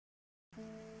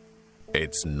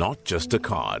It's not just a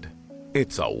card.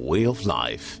 It's a way of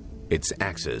life. It's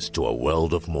access to a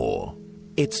world of more.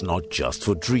 It's not just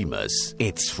for dreamers.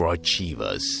 It's for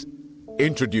achievers.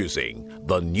 Introducing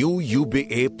the new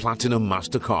UBA Platinum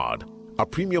MasterCard, a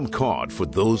premium card for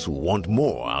those who want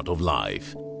more out of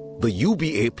life. The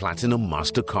UBA Platinum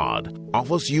MasterCard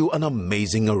offers you an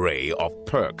amazing array of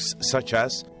perks such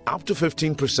as up to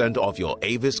 15% off your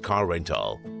Avis car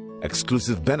rental,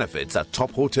 exclusive benefits at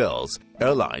top hotels,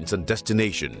 airlines and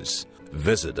destinations.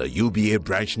 Visit a UBA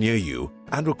branch near you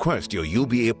and request your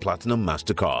UBA Platinum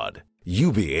MasterCard.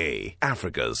 UBA,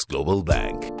 Africa's global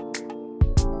bank.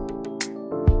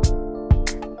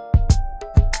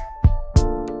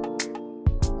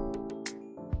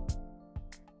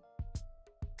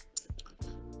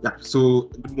 Yeah, so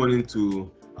good morning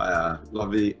to our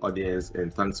lovely audience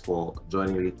and thanks for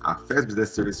joining our first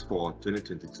business series for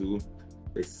 2022.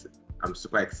 I'm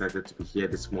super excited to be here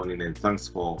this morning and thanks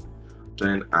for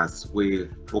joining us. We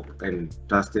hope and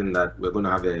trusting that we're going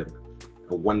to have a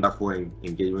wonderful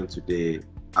engagement today.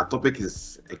 Our topic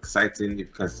is exciting. If you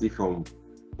can see from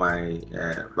my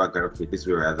background, this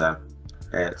way rather,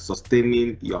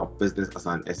 sustaining your business as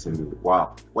an SME.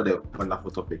 Wow, what a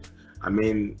wonderful topic. I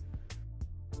mean,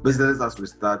 businesses as we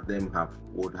start them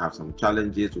would have some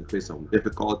challenges, would face some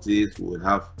difficulties, we would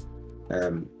have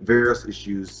various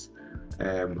issues.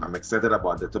 I'm excited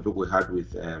about the topic we had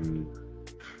with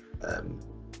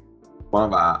one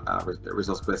of our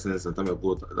resource persons some time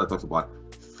ago that talks about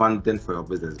funding for your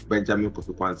business, Benjamin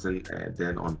Kofi Kwanson,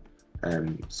 then on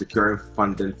securing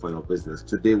funding for your business.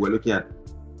 Today we're looking at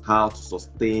how to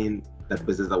sustain the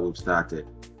business that we've started.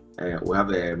 We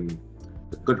have a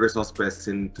good resource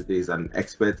person today is an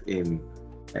expert in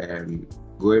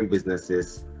growing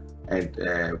businesses. And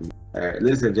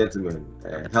ladies and gentlemen,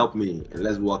 help me and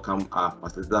let's welcome our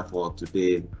facilitator for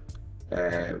today,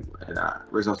 and our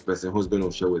resource person who's going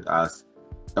to share with us,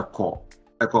 Ekow.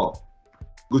 Ekow,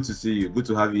 good to see you. Good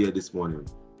to have you here this morning.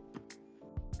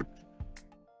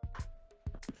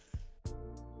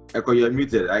 Ekow, you're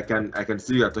muted. I can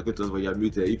see you are talking to us, but you're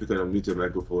muted. If you can unmute your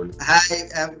microphone.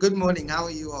 Hi, good morning. How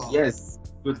are you all? Yes,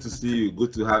 good to see you.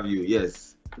 Good to have you.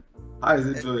 Yes. How is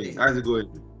it doing? How is it going?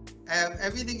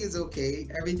 Everything is okay.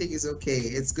 Everything is okay.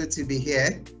 It's good to be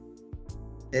here.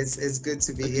 It's good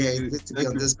to be here. It's good to be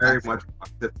on this platform.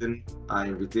 Thank you very much for accepting our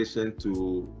invitation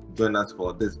to join us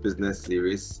for this business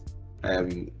series.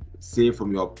 Seeing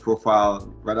from your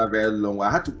profile, rather very long.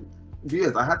 I had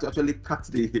to actually cut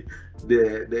the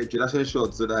introduction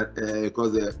short so that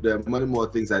because there are many more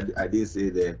things I didn't say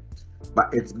there.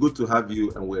 But it's good to have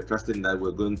you, and we're trusting that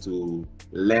we're going to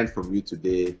learn from you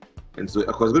today. And so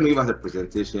Ekow is going to give us a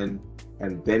presentation,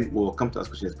 and then we'll come to ask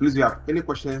questions. Please, if you have any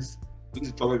questions,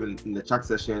 please drop them in the chat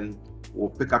session. We'll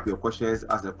pick up your questions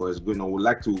as Ekow is going on. We'd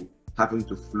like to have him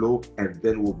to flow, and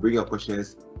then we'll bring your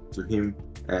questions to him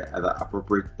at the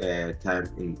appropriate time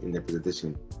in the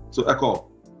presentation. So Ekow,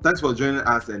 thanks for joining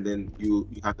us, and then you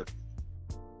have the.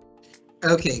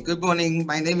 Okay, good morning.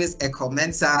 My name is Ekow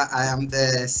Mensah. I am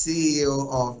the CEO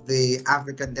of the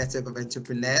African Network of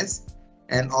Entrepreneurs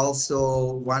and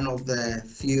also one of the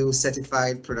few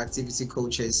certified productivity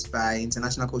coaches by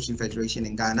International Coaching Federation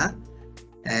in Ghana.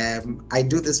 I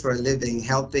do this for a living,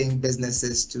 helping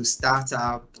businesses to start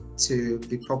up, to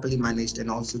be properly managed, and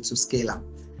also to scale up.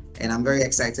 And I'm very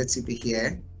excited to be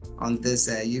here on this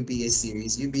UBA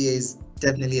series. UBA is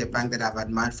definitely a bank that I've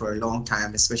admired for a long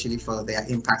time, especially for their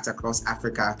impact across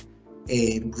Africa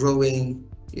in growing,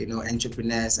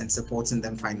 entrepreneurs and supporting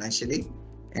them financially.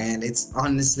 And it's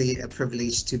honestly a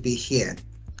privilege to be here.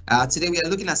 Today we are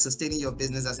looking at sustaining your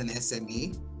business as an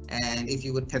SME. And if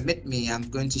you would permit me, I'm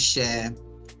going to share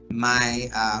my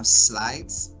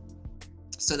slides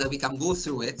so that we can go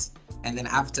through it. And then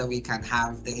after we can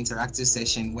have the interactive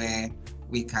session where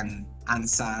we can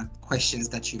answer questions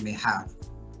that you may have.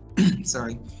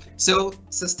 Sorry. So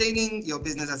sustaining your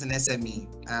business as an SME,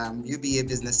 UBA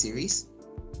business series.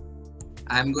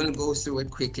 I'm going to go through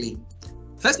it quickly.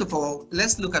 First of all,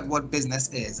 let's look at what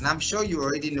business is. And I'm sure you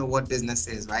already know what business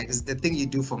is, right? It's the thing you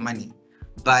do for money.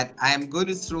 But I am going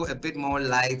to throw a bit more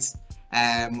light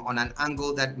on an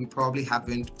angle that we probably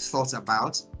haven't thought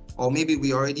about, or maybe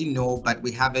we already know, but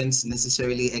we haven't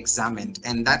necessarily examined.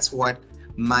 And that's what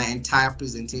my entire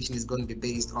presentation is going to be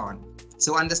based on.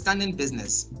 So understanding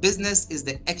business. Business is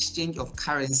the exchange of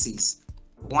currencies,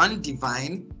 one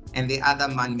divine and the other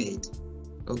man-made.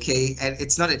 Okay, and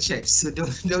it's not a church, so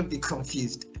don't be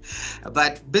confused.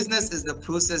 But business is the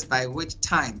process by which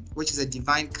time, which is a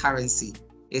divine currency,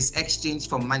 is exchanged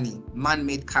for money,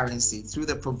 man-made currency, through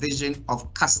the provision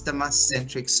of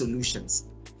customer-centric solutions.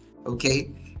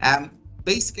 Okay,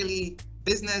 basically,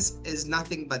 business is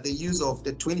nothing but the use of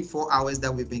the 24 hours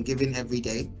that we've been given every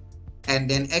day, and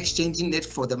then exchanging it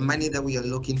for the money that we are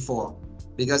looking for.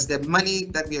 Because the money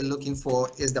that we are looking for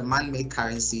is the man-made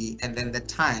currency, and then the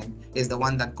time is the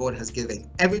one that God has given.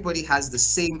 Everybody has the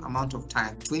same amount of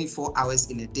time, 24 hours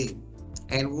in a day.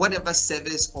 And whatever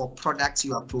service or product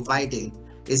you are providing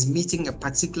is meeting a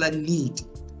particular need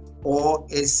or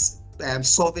is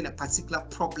solving a particular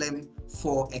problem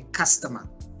for a customer.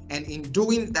 And in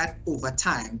doing that over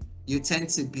time, you tend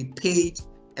to be paid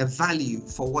a value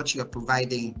for what you are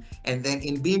providing. And then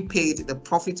in being paid, the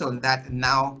profit on that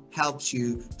now helps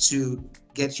you to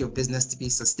get your business to be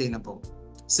sustainable.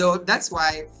 So that's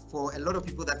why for a lot of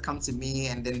people that come to me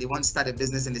and then they want to start a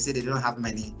business and they say they don't have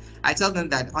money, I tell them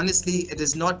that honestly, it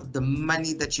is not the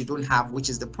money that you don't have which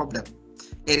is the problem.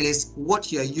 It is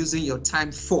what you're using your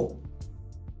time for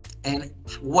and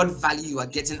what value you are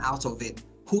getting out of it,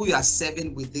 who you are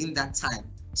serving within that time.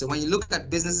 So when you look at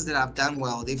businesses that have done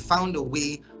well, they found a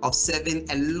way of serving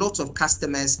a lot of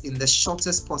customers in the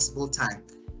shortest possible time.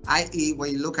 I.e.,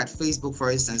 when you look at Facebook,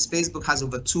 for instance, Facebook has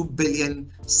over 2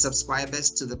 billion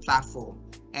subscribers to the platform.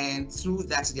 And through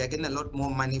that, they are getting a lot more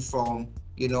money from,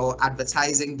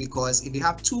 advertising, because if you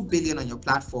have 2 billion on your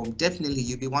platform, definitely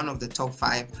you'll be one of the top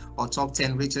 5 or top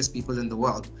 10 richest people in the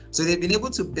world. So they've been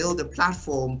able to build a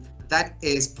platform that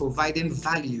is providing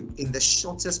value in the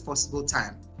shortest possible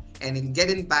time. And in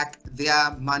getting back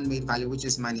their man-made value, which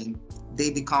is money, they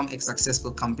become a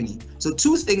successful company. So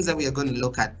 2 things that we are going to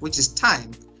look at, which is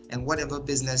time and whatever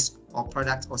business or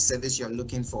product or service you're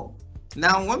looking for.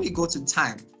 Now, when we go to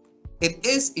time, it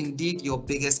is indeed your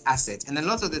biggest asset. And a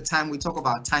lot of the time we talk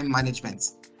about time management,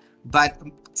 but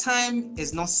time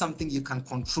is not something you can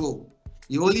control.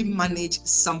 You only manage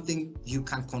something you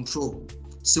can control.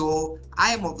 So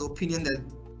I am of the opinion that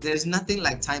there's nothing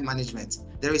like time management.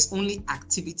 There is only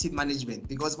activity management,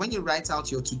 because when you write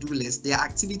out your to-do list, there are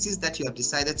activities that you have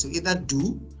decided to either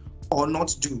do or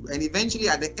not do. And eventually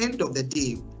at the end of the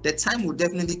day, the time will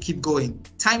definitely keep going.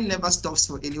 Time never stops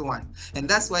for anyone. And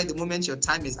that's why the moment your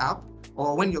time is up,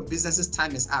 or when your business's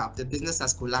time is up, the business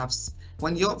has collapsed.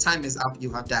 When your time is up,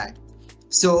 you have died.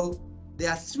 So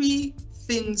there are 3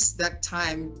 things that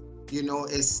time,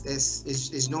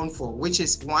 is known for, which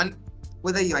is 1,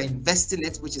 whether you are investing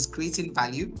it, which is creating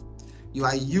value, you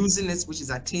are using it, which is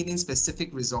attaining specific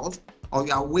results, or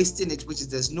you are wasting it, which is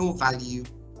there's no value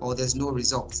or there's no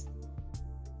results.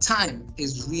 Time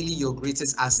is really your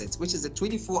greatest asset, which is the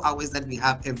 24 hours that we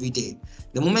have every day.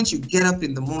 The moment you get up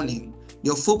in the morning,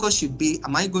 your focus should be,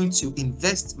 am I going to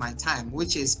invest my time,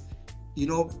 which is,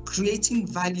 creating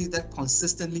value that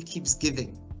consistently keeps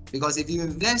giving. Because if you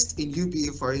invest in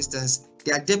UBA, for instance,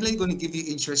 they are definitely going to give you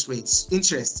interest.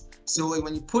 So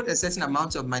when you put a certain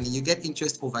amount of money, you get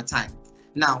interest over time.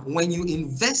 Now, when you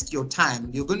invest your time,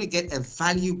 you're going to get a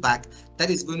value back that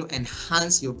is going to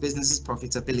enhance your business's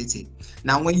profitability.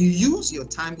 Now, when you use your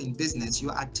time in business, you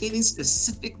are attaining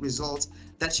specific results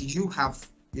that you have,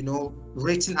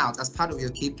 written out as part of your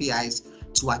KPIs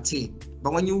to attain.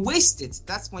 But when you waste it,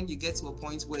 that's when you get to a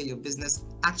point where your business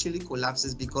actually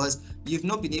collapses, because you've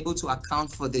not been able to account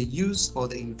for the use or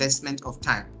the investment of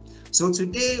time. So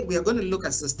today we are going to look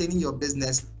at sustaining your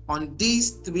business on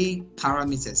these 3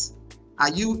 parameters. Are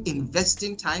you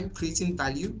investing time, creating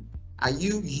value? Are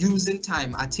you using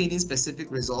time, attaining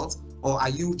specific results? Or are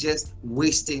you just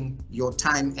wasting your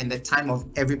time and the time of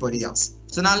everybody else?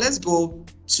 So now let's go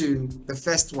to the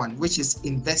first one, which is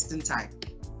investing time.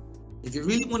 If you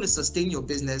really want to sustain your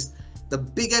business, the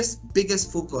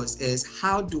biggest focus is,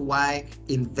 how do I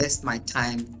invest my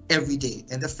time every day?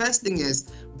 And the first thing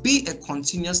is, be a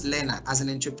continuous learner as an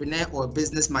entrepreneur or a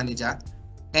business manager,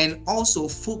 and also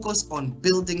focus on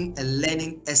building a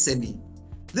learning SME.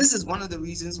 This is one of the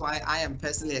reasons why I am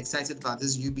personally excited about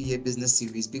this UBA business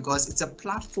series, because it's a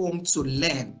platform to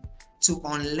learn, to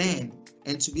unlearn,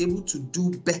 and to be able to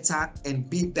do better and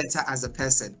be better as a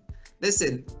person.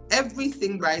 Listen,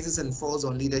 everything rises and falls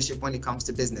on leadership when it comes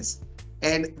to business.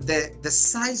 And the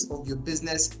size of your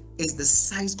business is the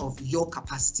size of your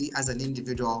capacity as an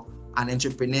individual, an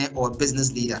entrepreneur, or a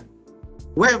business leader.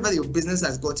 Wherever your business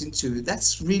has gotten to,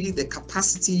 that's really the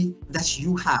capacity that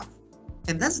you have.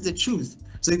 And that's the truth.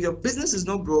 So if your business is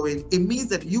not growing, it means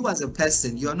that you as a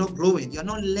person, you are not growing, you're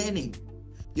not learning.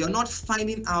 You're not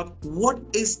finding out what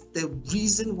is the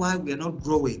reason why we are not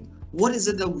growing. What is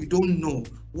it that we don't know?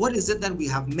 What is it that we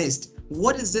have missed?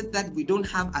 What is it that we don't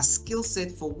have a skill set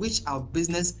for which our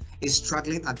business is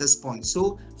struggling at this point?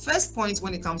 So first point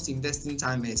when it comes to investing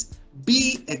time is,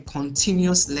 be a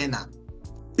continuous learner.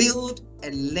 Build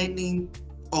a learning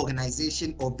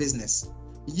organization or business.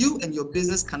 You and your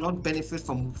business cannot benefit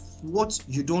from what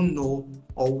you don't know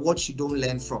or what you don't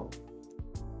learn from.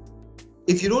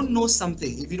 If you don't know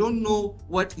something, if you don't know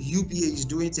what UBA is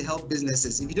doing to help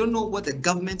businesses, if you don't know what the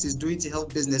government is doing to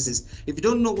help businesses, if you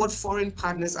don't know what foreign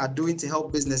partners are doing to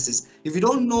help businesses, if you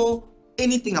don't know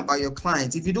anything about your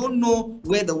clients, if you don't know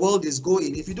where the world is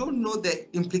going, if you don't know the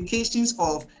implications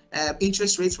of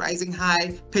interest rates rising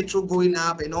high, petrol going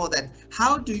up and all that,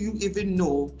 how do you even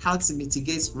know how to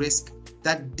mitigate risk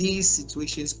that these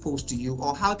situations pose to you,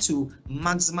 or how to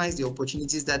maximize the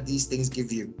opportunities that these things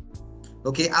give you?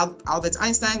 Okay, Albert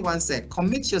Einstein once said,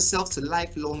 commit yourself to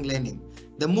lifelong learning.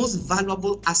 The most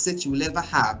valuable asset you will ever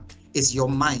have is your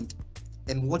mind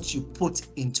and what you put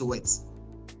into it.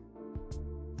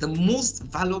 The most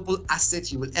valuable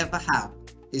asset you will ever have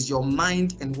is your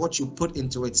mind and what you put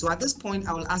into it. So at this point,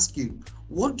 I will ask you,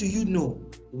 what do you know?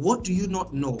 What do you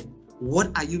not know?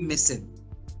 What are you missing?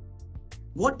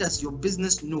 What does your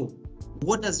business know?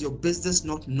 What does your business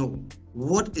not know?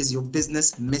 What is your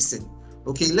business missing?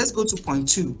 Okay, let's go to point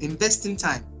 2, investing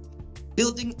time,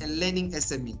 building and learning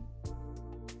SME.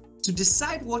 To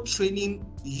decide what training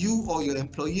you or your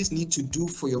employees need to do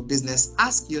for your business,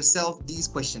 ask yourself these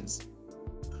questions.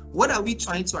 What are we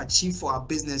trying to achieve for our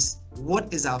business?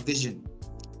 What is our vision?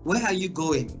 Where are you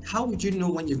going? How would you know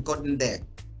when you've gotten there?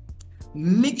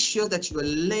 Make sure that you are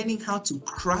learning how to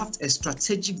craft a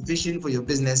strategic vision for your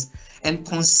business and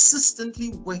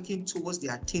consistently working towards the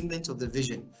attainment of the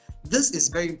vision. This is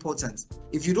very important.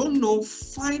 If you don't know,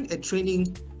 find a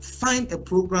training, find a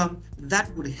program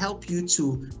that would help you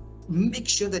to make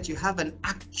sure that you have an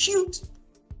acute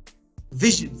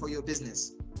vision for your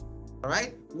business. All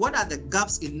right? What are the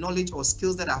gaps in knowledge or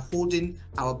skills that are holding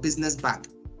our business back?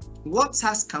 What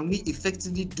tasks can we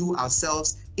effectively do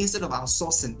ourselves instead of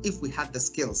outsourcing if we had the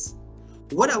skills?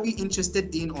 What are we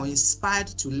interested in or inspired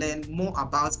to learn more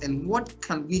about, and what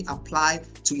can we apply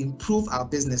to improve our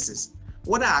businesses?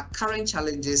 What are our current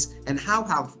challenges and how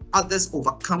have others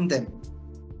overcome them?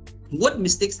 What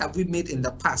mistakes have we made in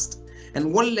the past,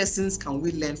 and what lessons can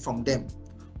we learn from them?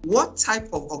 What type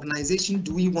of organization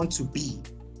do we want to be,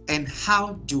 and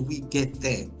how do we get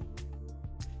there?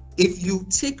 If you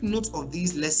take note of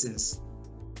these lessons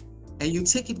and you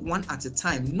take it one at a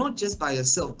time, not just by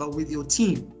yourself, but with your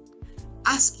team,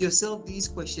 ask yourself these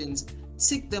questions,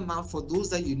 take them out for those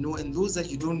that you know and those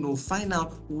that you don't know. Find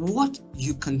out what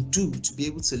you can do to be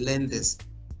able to learn this.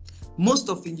 Most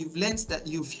often you've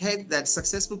heard that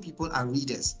successful people are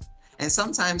readers. And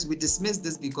sometimes we dismiss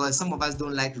this because some of us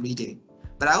don't like reading.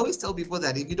 But I always tell people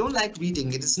that if you don't like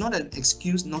reading, it is not an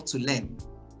excuse not to learn.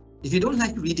 If you don't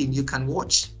like reading, you can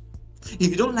watch.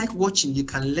 If you don't like watching, you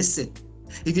can listen.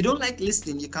 If you don't like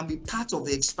listening, you can be part of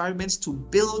the experiments to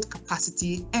build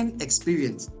capacity and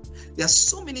experience. There are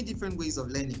so many different ways of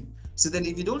learning. So then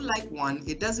if you don't like one,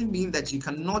 it doesn't mean that you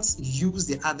cannot use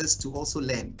the others to also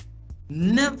learn.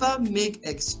 Never make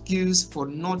excuse for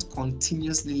not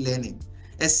continuously learning,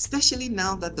 especially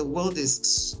now that the world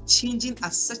is changing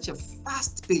at such a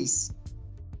fast pace,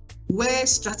 where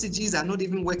strategies are not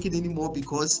even working anymore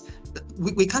because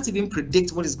we can't even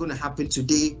predict what is going to happen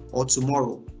today or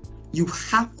tomorrow. You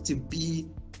have to be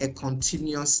a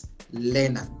continuous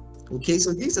learner. Okay,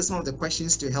 so these are some of the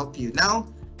questions to help you.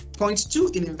 Now, point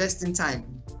 2 in investing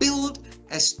time, build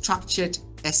a structured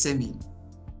SME.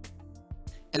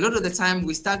 A lot of the time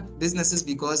we start businesses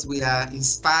because we are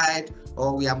inspired,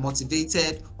 or we are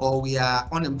motivated, or we are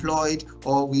unemployed,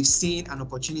 or we've seen an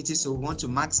opportunity, so we want to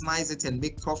maximize it and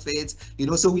make profits.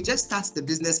 So we just start the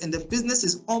business, and the business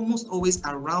is almost always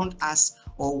around us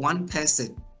or one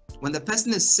person. When the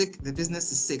person is sick, the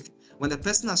business is sick. When the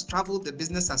person has traveled, the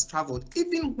business has traveled.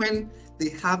 Even when they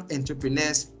have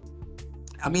entrepreneurs,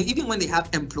 even when they have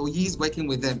employees working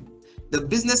with them, the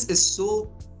business is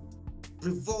so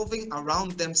revolving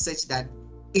around them such that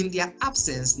in their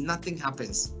absence, nothing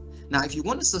happens. Now, if you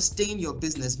want to sustain your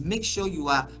business, make sure you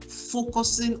are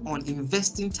focusing on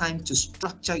investing time to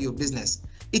structure your business.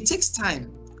 It takes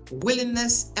time,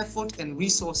 willingness, effort, and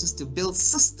resources to build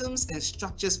systems and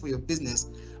structures for your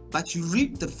business, but you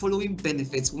reap the following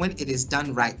benefits when it is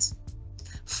done right.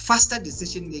 Faster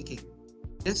decision making.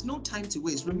 There's no time to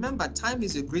waste. Remember, time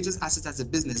is your greatest asset as a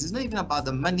business. It's not even about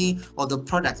the money or the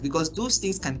product, because those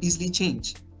things can easily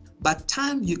change. But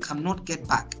time you cannot get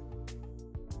back.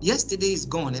 Yesterday is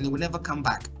gone and it will never come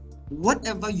back.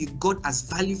 Whatever you got as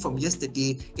value from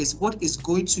yesterday is what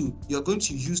you're going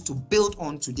to use to build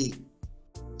on today.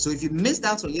 So if you missed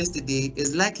out on yesterday,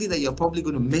 it's likely that you're probably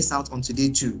going to miss out on today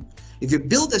too. If you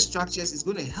build the structures, it's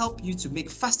going to help you to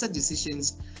make faster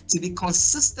decisions, to be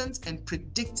consistent and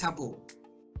predictable.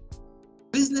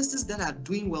 Businesses that are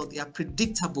doing well, they are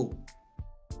predictable.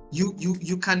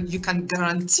 you can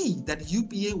guarantee that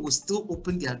UBA will still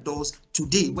open their doors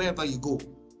today wherever you go.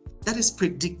 That is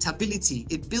predictability.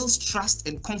 It builds trust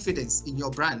and confidence in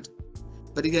your brand.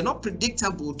 But if you're not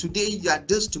predictable, today you are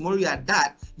this, tomorrow you are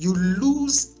that, you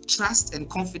lose trust and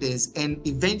confidence, and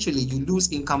eventually you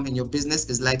lose income and your business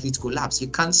is likely to collapse. You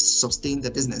can't sustain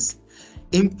the business.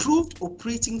 Improved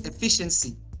operating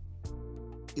efficiency.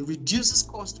 It reduces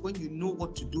cost when you know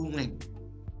what to do when.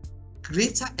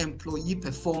 Greater employee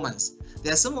performance.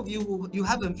 There are some of you who you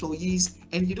have employees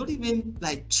and you don't even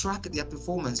track their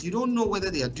performance. You don't know whether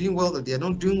they are doing well or they are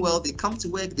not doing well. They come to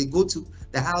work, they go to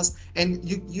the house, and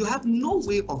you have no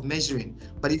way of measuring.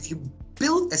 But if you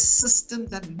build a system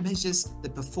that measures the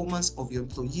performance of your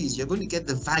employees, you're going to get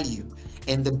the value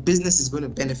and the business is going to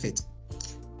benefit.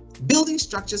 Building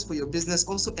structures for your business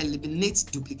also eliminates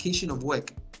duplication of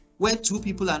work, where two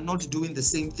people are not doing the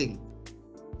same thing.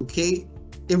 Okay?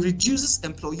 It reduces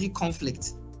employee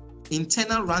conflict.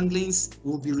 Internal wranglings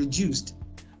will be reduced.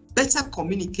 Better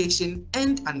communication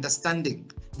and understanding.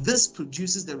 This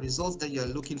produces the results that you're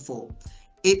looking for.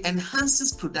 It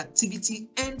enhances productivity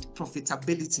and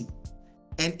profitability,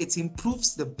 and it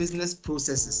improves the business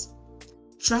processes.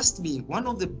 Trust me, one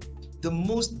of the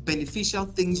most beneficial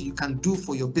things you can do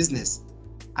for your business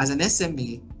as an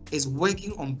SME is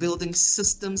working on building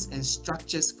systems and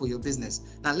structures for your business.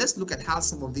 Now let's look at how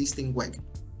some of these things work.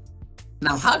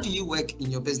 Now, how do you work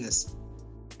in your business?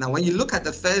 Now, when you look at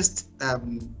the first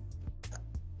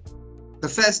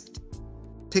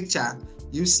picture,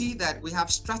 you see that we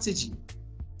have strategy,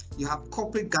 you have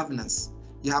corporate governance,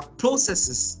 you have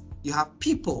processes, you have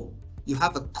people, you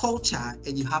have a culture,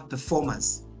 and you have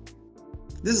performance.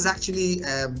 This is actually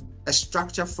a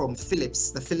structure from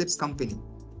Philips, the Philips company.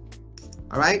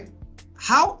 All right.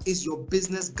 How is your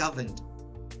business governed?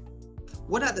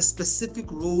 What are the specific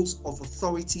roles of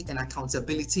authority and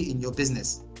accountability in your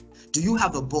business? Do you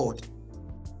have a board?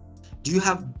 Do you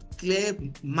have clear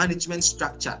management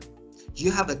structure? Do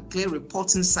you have a clear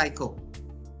reporting cycle?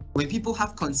 When people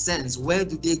have concerns, where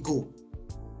do they go?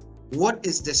 What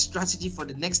is the strategy for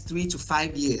the next 3 to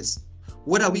 5 years?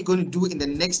 What are we going to do in the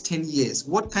next 10 years?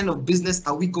 What kind of business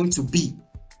are we going to be?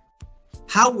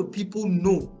 How would people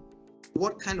know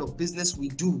what kind of business we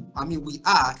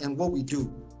are and what we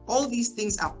do? All these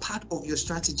things are part of your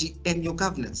strategy and your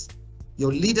governance,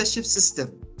 your leadership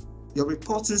system, your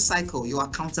reporting cycle, your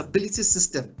accountability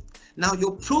system. Now,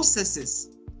 your processes,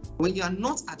 when you are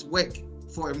not at work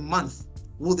for a month,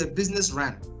 will the business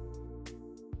run?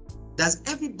 Does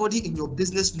everybody in your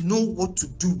business know what to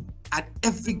do at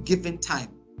every given time?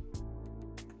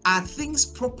 Are things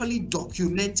properly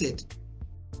documented?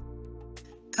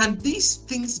 Can these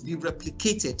things be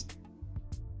replicated?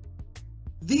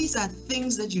 These are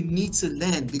things that you need to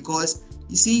learn, because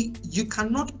you see, you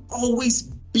cannot always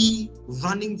be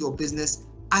running your business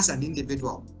as an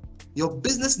individual. Your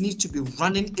business needs to be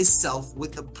running itself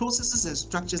with the processes and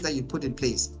structures that you put in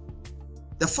place.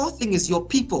 The fourth thing is your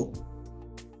people.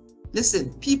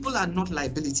 Listen, people are not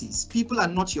liabilities. People are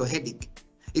not your headache.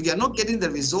 If you're not getting the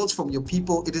results from your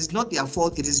people, it is not their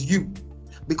fault, it is you.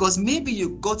 Because maybe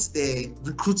you got the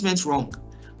recruitment wrong.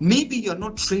 Maybe you're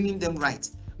not training them right.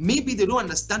 Maybe they don't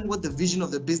understand what the vision of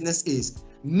the business is.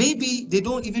 Maybe they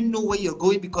don't even know where you're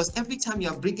going, because every time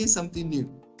you're bringing something new.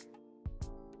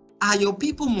 Are your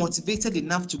people motivated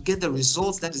enough to get the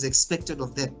results that is expected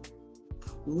of them?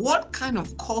 What kind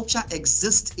of culture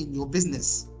exists in your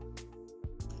business?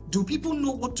 Do people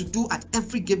know what to do at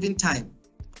every given time?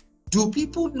 Do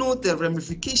people know the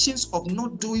ramifications of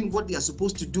not doing what they are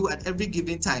supposed to do at every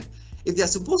given time? If they are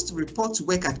supposed to report to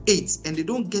work at 8 and they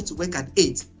don't get to work at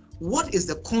 8, what is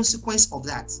the consequence of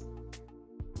that?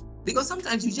 Because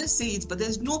sometimes you just say it, but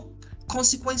there's no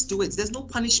consequence to it. There's no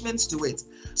punishment to it.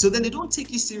 So then they don't take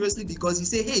you seriously, because you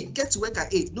say, hey, get to work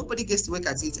at 8. Nobody gets to work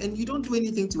at 8, and you don't do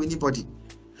anything to anybody.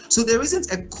 So there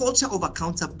isn't a culture of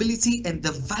accountability and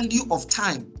the value of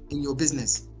time in your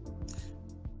business.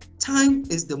 Time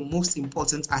is the most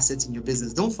important asset in your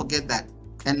business. Don't forget that.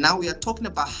 And now we are talking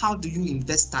about how do you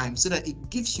invest time so that it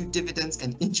gives you dividends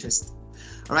and interest.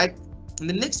 All right. And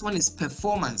the next one is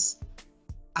performance.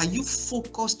 Are you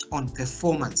focused on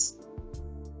performance?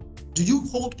 Do you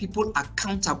hold people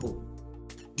accountable?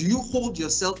 Do you hold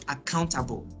yourself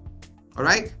accountable? All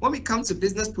right. When we come to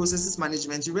business processes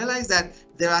management, you realize that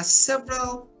there are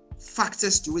several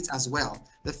factors to it as well.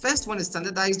 The first one is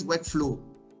standardized workflow.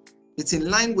 It's in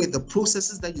line with the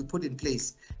processes that you put in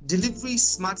place. Delivery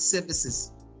smart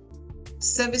services,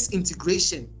 service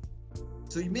integration.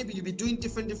 So you'll be doing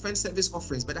different service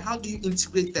offerings, but how do you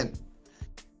integrate them?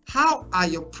 How are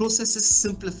your processes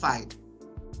simplified?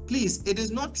 Please, it is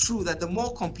not true that the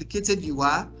more complicated you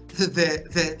are,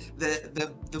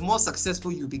 the more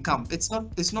successful you become. It's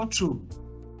not true.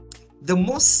 The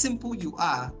more simple you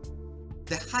are,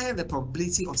 the higher the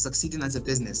probability of succeeding as a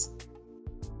business.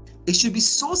 It should be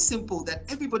so simple that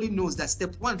everybody knows that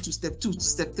step 1 to step 2 to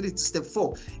step 3 to step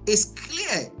 4 is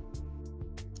clear.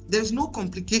 There's no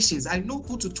complications. I know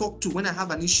who to talk to when I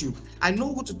have an issue. I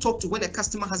know who to talk to when a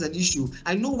customer has an issue.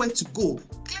 I know where to go.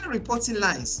 Clear reporting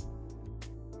lines.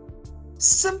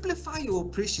 Simplify your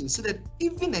operations so that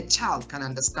even a child can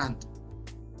understand.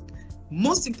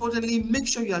 Most importantly, make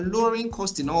sure you are lowering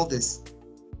cost in all this.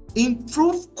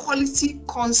 Improve quality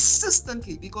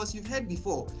consistently, because you've heard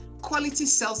before, quality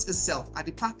sells itself at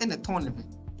the path and autonomy.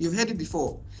 You've heard it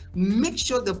before. Make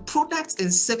sure the products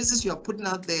and services you are putting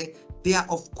out there, they are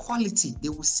of quality. They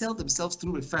will sell themselves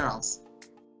through referrals.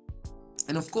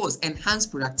 And of course, enhance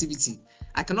productivity.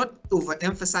 I cannot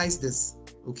overemphasize this.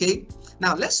 Okay.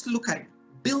 Now let's look at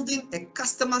building a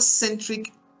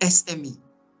customer-centric SME.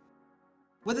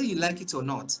 Whether you like it or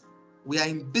not, we are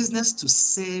in business to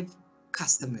serve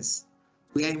customers.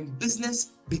 We are in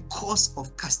business because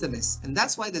of customers. And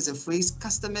that's why there's a phrase,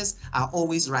 customers are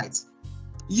always right.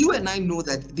 You and I know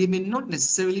that they may not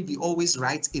necessarily be always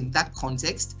right in that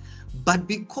context, but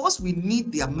because we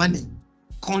need their money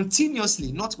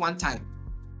continuously, not one time,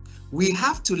 we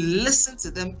have to listen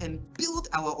to them and build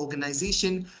our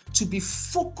organization to be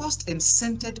focused and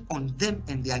centered on them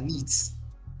and their needs.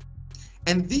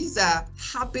 And these are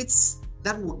habits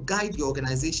that will guide your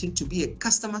organization to be a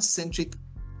customer-centric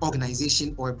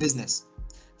organization or a business.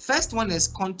 First one is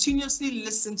continuously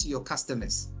listen to your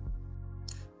customers.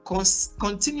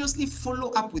 Continuously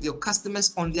follow up with your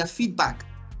customers on their feedback.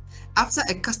 After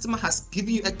a customer has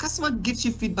given you, a customer gives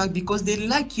you feedback because they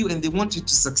like you and they want you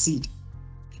to succeed.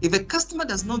 If a customer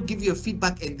does not give you a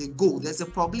feedback and they go, there's a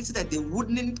probability that they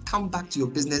wouldn't come back to your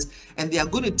business and they are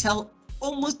going to tell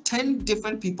almost 10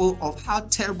 different people of how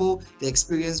terrible the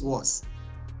experience was.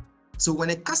 So when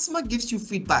a customer gives you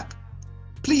feedback,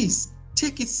 please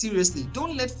take it seriously.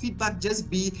 Don't let feedback just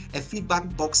be a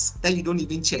feedback box that you don't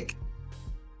even check.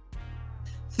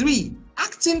 3,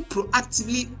 acting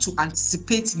proactively to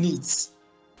anticipate needs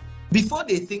before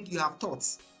they think you have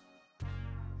thoughts.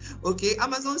 Okay,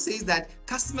 Amazon says that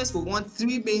customers will want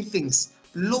 3 main things: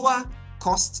 lower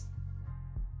cost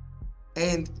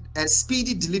and a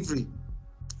speedy delivery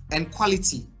and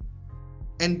quality.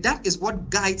 And that is what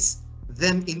guides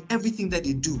them in everything that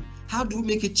they do. How do we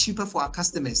make it cheaper for our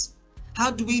customers?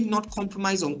 How do we not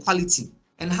compromise on quality?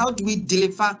 And how do we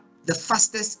deliver the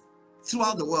fastest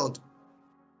throughout the world?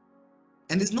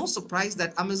 And it's no surprise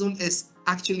that Amazon is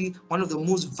actually one of the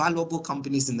most valuable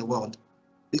companies in the world,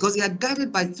 because they are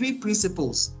guided by 3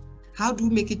 principles. How do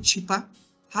we make it cheaper?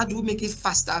 How do we make it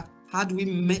faster? How do we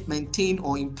maintain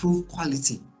or improve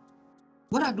quality?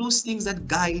 What are those things that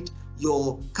guide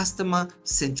your customer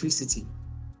centricity?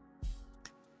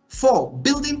 4,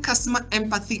 building customer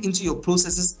empathy into your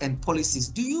processes and policies.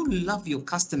 Do you love your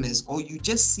customers, or you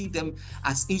just see them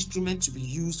as instruments to be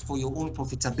used for your own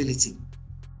profitability?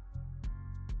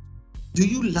 Do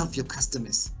you love your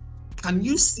customers? Can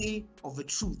you say of a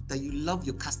truth that you love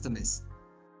your customers?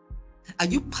 Are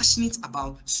you passionate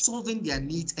about solving their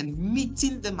needs and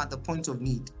meeting them at the point of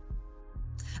need?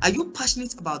 Are you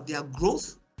passionate about their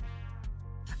growth?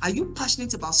 Are you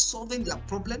passionate about solving their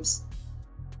problems?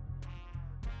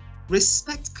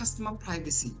 Respect customer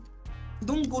privacy.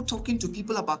 Don't go talking to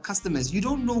people about customers. You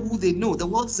don't know who they know. The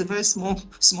world is a very small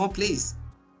place.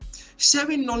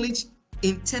 Sharing knowledge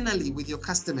internally with your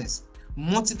customers.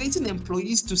 Motivating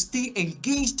employees to stay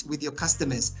engaged with your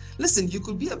customers. Listen, you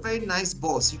could be a very nice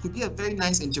boss, you could be a very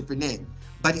nice entrepreneur,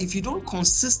 but if you don't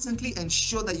consistently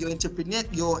ensure that your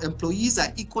employees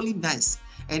are equally nice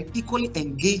and equally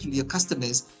engaged with your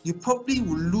customers, you probably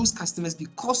will lose customers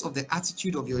because of the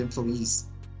attitude of your employees.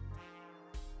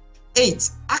 8,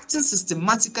 acting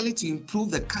systematically to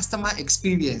improve the customer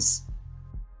experience.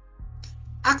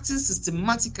 Acting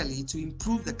systematically to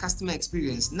improve the customer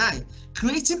experience. 9,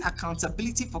 creating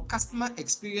accountability for customer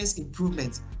experience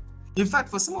improvement. In fact,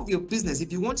 for some of your business,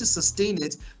 if you want to sustain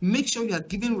it, make sure you are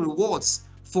giving rewards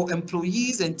for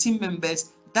employees and team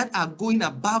members that are going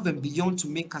above and beyond to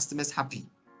make customers happy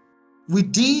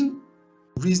within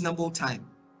reasonable time.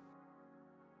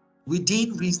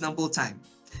 Within reasonable time.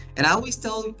 And I always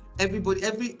tell everybody,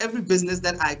 every business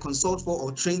that I consult for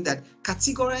or train, that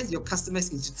categorize your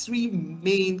customers into 3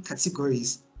 main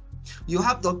categories. You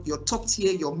have your top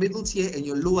tier, your middle tier, and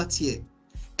your lower tier,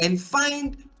 and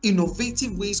find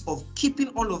innovative ways of keeping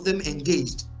all of them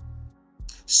engaged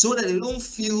so that they don't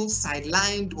feel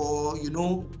sidelined or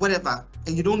whatever,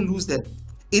 and you don't lose them.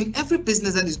 In every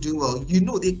business that is doing well, you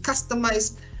know, they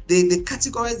customize, they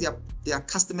categorize their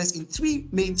customers in 3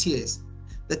 main tiers: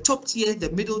 the top tier, the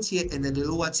middle tier, and then the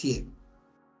lower tier.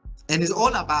 And it's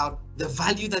all about the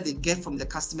value that they get from the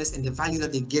customers and the value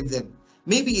that they give them.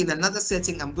 Maybe in another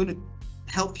setting, I'm going to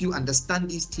help you understand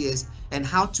these tiers and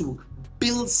how to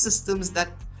build systems that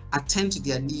attend to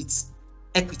their needs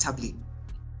equitably.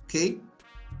 Okay?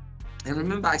 And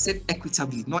remember, I said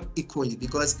equitably, not equally,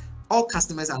 because all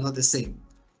customers are not the same.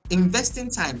 Investing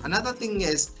time. Another thing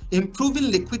is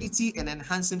improving liquidity and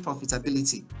enhancing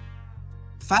profitability.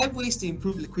 5 ways to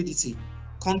improve liquidity.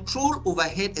 Control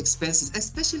overhead expenses,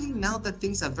 especially now that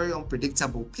things are very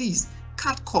unpredictable. Please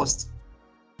cut costs.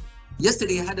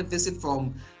 Yesterday, I had a visit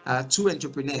from 2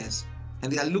 entrepreneurs,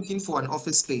 and they are looking for an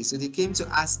office space. So they came to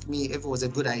ask me if it was a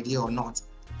good idea or not.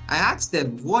 I asked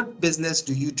them, what business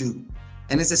do you do?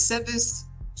 And it's a service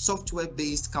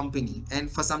software-based company.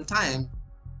 And for some time,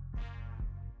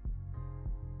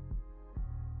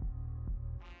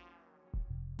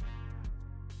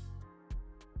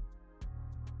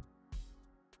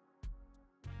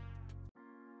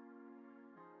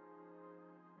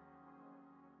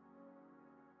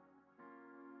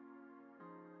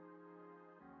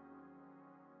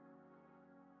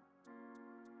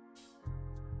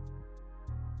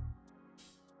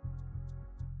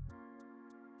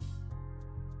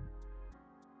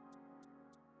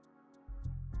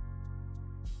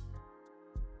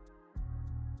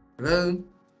 hello?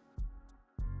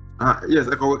 Yes,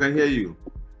 Ekow, we can hear you.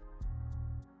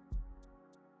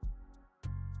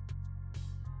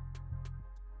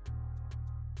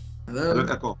 Hello? Hello,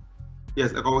 Ekow.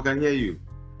 Yes, Ekow, we can hear you.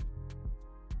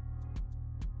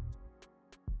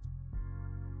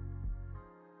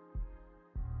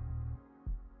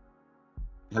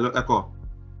 Hello, Ekow.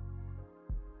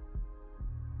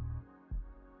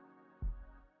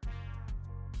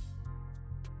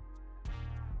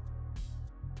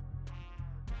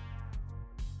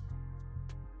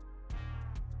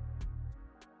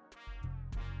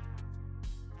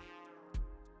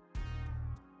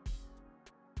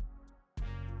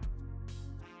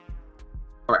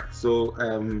 All right, so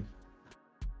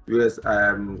yes,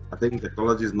 I think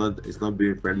technology is not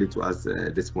being friendly to us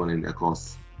this morning. Of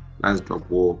course, let's drop.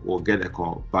 We'll get a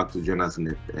call back to join us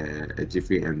in a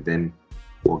jiffy, and then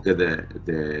we'll get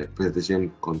the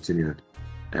presentation continued.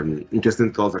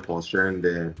 Interesting thoughts, of course, sharing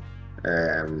the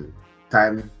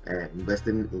time,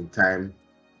 investing in time,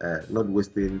 not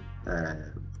wasting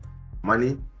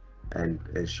money, and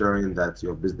ensuring that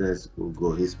your business will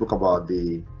grow. He spoke about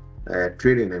the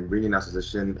training and bringing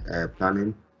association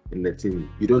planning in the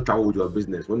team. You don't travel with your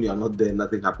business. When you are not there,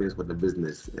 nothing happens for the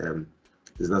business.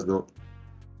 There's no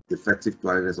effective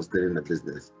planning and sustaining the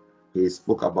business. He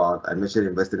spoke about, I mentioned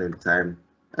investing in time,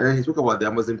 and then he spoke about the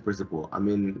Amazon principle. I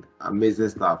mean, amazing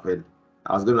stuff. And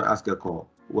I was going to ask Ekow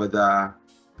whether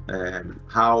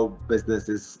how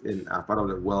businesses in our part of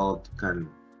the world can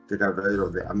take advantage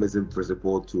of the Amazon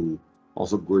principle to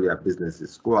also grow their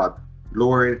businesses. Go out,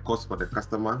 lowering costs for the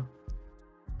customer,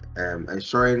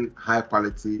 ensuring high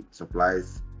quality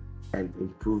supplies, and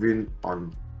improving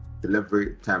on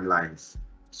delivery timelines.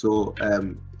 So,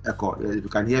 Ekow, if you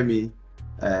can hear me,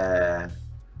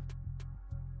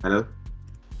 hello?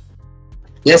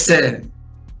 Yes, sir.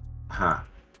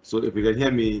 So if you can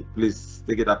hear me, please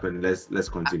take it up and let's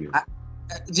continue.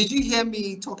 Did you hear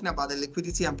me talking about the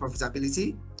liquidity and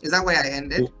profitability? Is that where I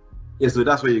ended? Yes, so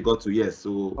that's where you got to. Yes,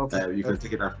 so okay. You can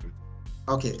take it up.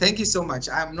 Okay, thank you so much.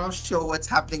 I'm not sure what's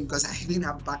happening because I didn't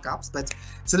have backups, but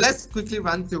so let's quickly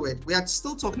run through it. We are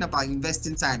still talking about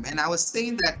investing time, and I was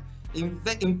saying that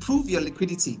improve your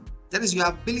liquidity. That is your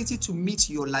ability to meet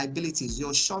your liabilities,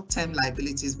 your short-term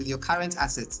liabilities with your current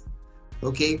assets.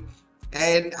 Okay,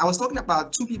 and I was talking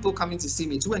about 2 people coming to see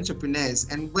me, 2 entrepreneurs,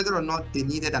 and whether or not they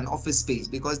needed an office space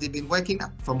because they've been working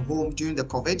from home during the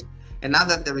COVID, and now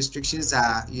that the restrictions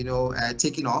are,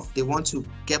 taking off, they want to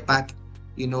get back,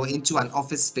 into an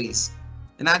office space.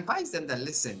 And I advise them that,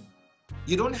 listen,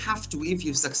 you don't have to if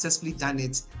you've successfully done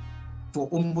it for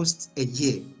almost a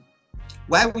year.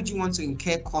 Why would you want to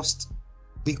incur cost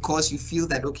because you feel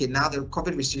that, okay, now the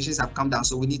COVID restrictions have come down,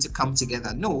 so we need to come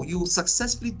together? No, you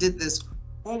successfully did this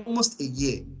almost a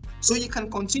year. So you can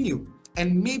continue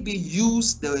and maybe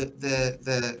use the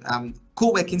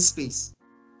co-working space,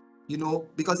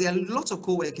 because there are lots of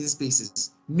co-working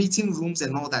spaces, meeting rooms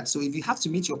and all that. So if you have to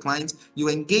meet your clients, you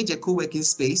engage a co-working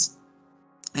space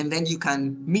and then you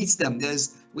can meet them.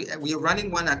 We are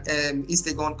running one at East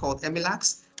Legon called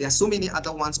Emilax. There are so many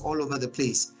other ones all over the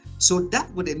place. So that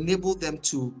would enable them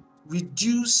to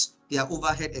reduce their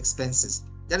overhead expenses.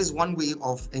 That is one way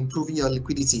of improving your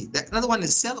liquidity. Another one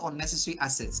is sell unnecessary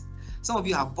assets. Some of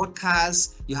you have bought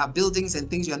cars, you have buildings and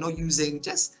things you are not using,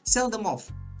 just sell them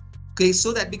off. Okay,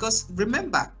 so that, because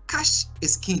remember, cash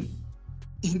is king.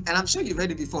 And I'm sure you've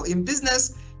heard it before. In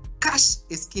business, cash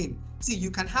is king. See,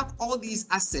 you can have all these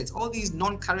assets, all these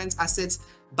non-current assets,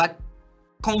 but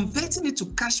converting it to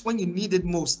cash when you need it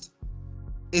most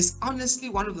is honestly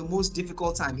one of the most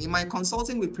difficult times. In my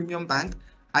consulting with Premium Bank,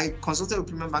 I consulted with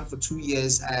Premium Bank for 2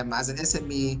 years as an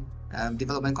SME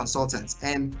development consultant.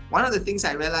 And one of the things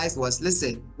I realized was,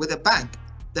 listen, with a bank,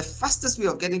 the fastest way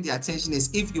of getting their attention is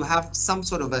if you have some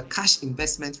sort of a cash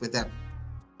investment with them.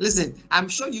 Listen, I'm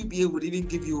sure UBA would even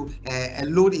give you a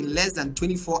loan in less than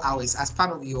 24 hours as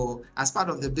part of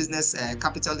the business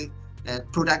capital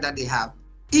product that they have,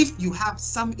 if you have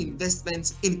some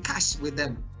investments in cash with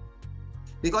them.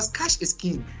 Because cash is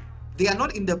king. They are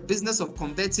not in the business of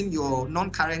converting your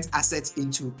non-current assets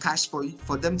into cash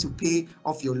for them to pay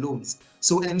off your loans.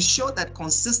 So ensure that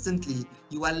consistently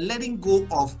you are letting go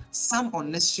of some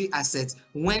unnecessary assets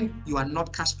when you are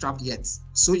not cash strapped yet,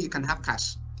 so you can have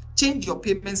cash. Change your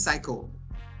payment cycle.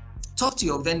 Talk to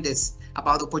your vendors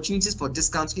about opportunities for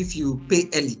discounts if you pay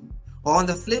early. Or on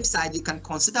the flip side, you can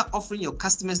consider offering your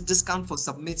customers discount for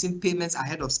submitting payments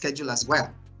ahead of schedule as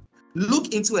well.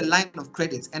 Look into a line of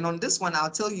credit. And on this one,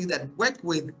 I'll tell you that work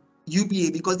with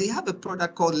UBA because they have a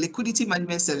product called Liquidity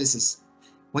Management Services.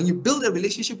 When you build a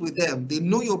relationship with them, they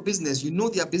know your business, you know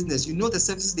their business, you know the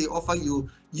services they offer you,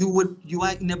 you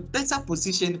are in a better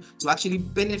position to actually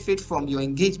benefit from your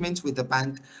engagement with the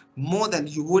bank more than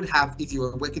you would have if you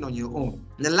were working on your own.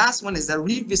 And the last one is that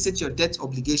revisit your debt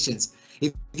obligations.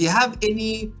 If you have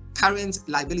any current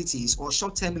liabilities or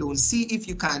short-term loans, see if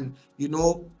you can,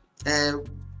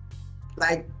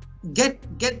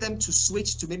 get them to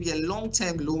switch to maybe a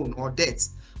long-term loan or debt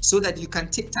so that you can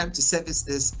take time to service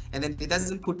this and then it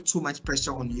doesn't put too much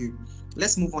pressure on you.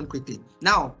 Let's move on quickly.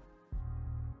 Now,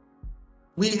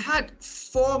 we had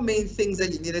 4 main things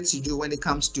that you needed to do when it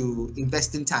comes to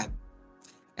investing time.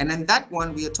 And in that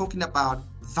one, we are talking about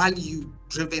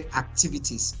value-driven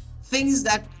activities, things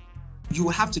that you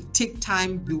have to take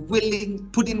time, be willing,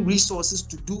 put in resources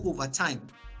to do over time.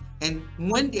 And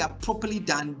when they are properly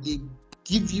done, they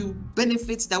give you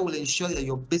benefits that will ensure that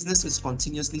your business is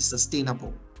continuously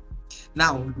sustainable.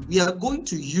 Now, we are going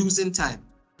to using time.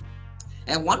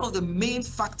 And one of the main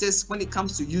factors when it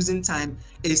comes to using time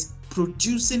is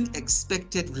producing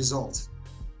expected results.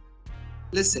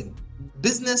 Listen,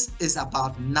 business is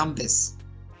about numbers.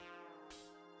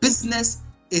 Business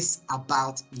is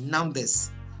about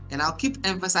numbers. And I'll keep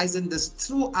emphasizing this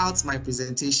throughout my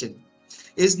presentation.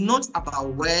 It's not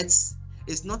about words.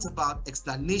 It's not about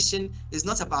explanation. It's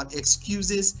not about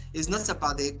excuses. It's not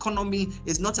about the economy.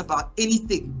 It's not about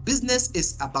anything. Business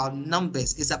is about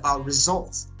numbers. It's about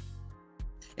results.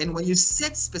 And when you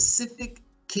set specific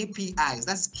KPIs,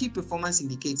 that's key performance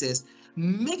indicators,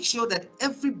 make sure that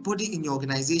everybody in your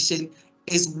organization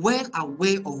is well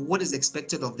aware of what is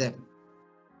expected of them.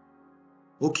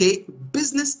 Okay,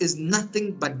 business is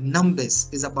nothing but numbers.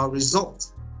 It's about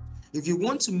results. If you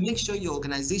want to make sure your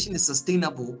organization is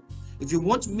sustainable, if you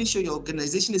want to make sure your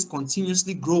organization is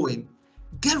continuously growing,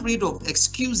 get rid of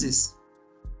excuses.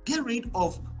 Get rid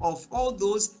of all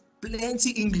those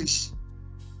plenty English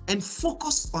and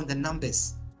focus on the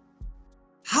numbers.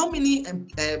 How many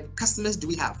customers do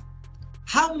we have?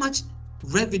 How much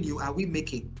revenue are we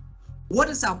making? What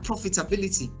is our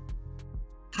profitability?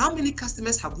 How many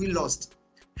customers have we lost?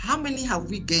 How many have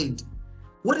we gained?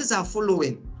 What is our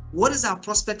following? What is our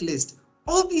prospect list?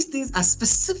 All these things are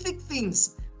specific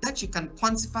things that you can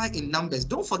quantify in numbers.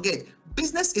 Don't forget,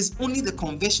 business is only the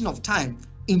conversion of time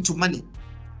into money.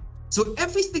 So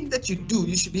everything that you do,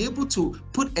 you should be able to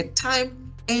put a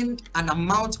time and an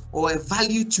amount or a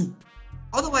value to.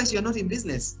 Otherwise, you're not in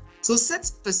business. So set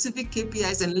specific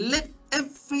KPIs and let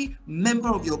every member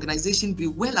of your organization be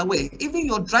well aware, even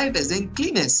your drivers and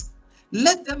cleaners.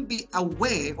 Let them be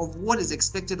aware of what is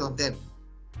expected of them.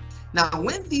 Now,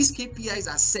 when these KPIs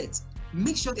are set,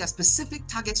 make sure there are specific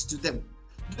targets to them.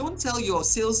 Don't tell your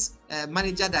sales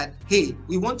manager that, hey,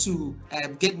 we want to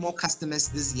get more customers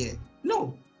this year.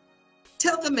 No.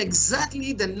 Tell them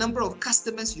exactly the number of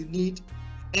customers you need,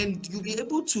 and you'll be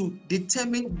able to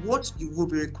determine what you will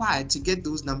be required to get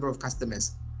those number of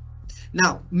customers.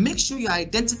 Now, make sure you're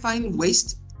identifying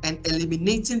waste and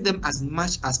eliminating them as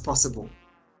much as possible.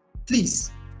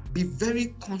 Please be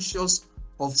very conscious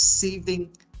of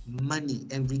saving money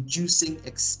and reducing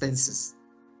expenses.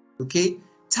 Okay?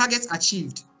 Targets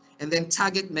achieved and then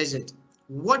target measured.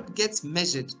 What gets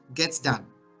measured gets done.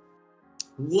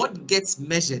 What gets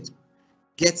measured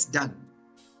gets done.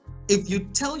 If you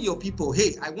tell your people,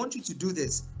 hey, I want you to do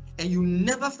this, and you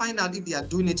never find out if they are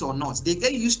doing it or not, they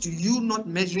get used to you not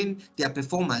measuring their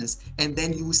performance, and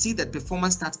then you will see that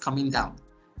performance starts coming down.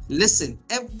 Listen,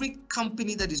 every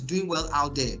company that is doing well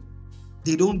out there,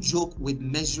 they don't joke with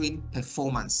measuring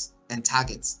performance and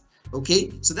targets.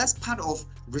 Okay, so that's part of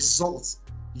results.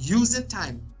 Using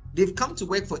time. They've come to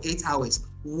work for 8 hours.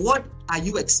 What are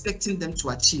you expecting them to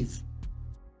achieve?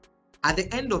 At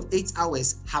the end of 8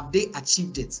 hours, have they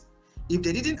achieved it? If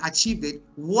they didn't achieve it,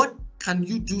 what can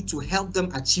you do to help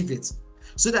them achieve it?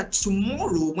 So that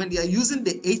tomorrow, when they are using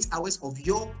the 8 hours of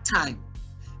your time,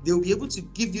 they'll be able to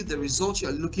give you the results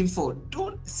you're looking for.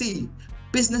 Don't see,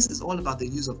 business is all about the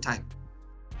use of time.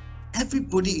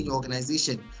 Everybody in your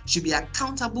organization should be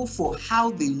accountable for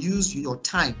how they use your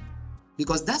time,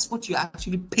 because that's what you're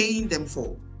actually paying them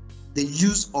for, the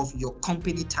use of your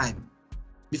company time,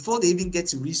 before they even get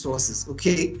to resources.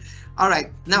 Okay, all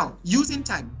right, now using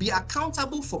time. Be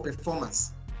accountable for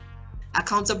performance.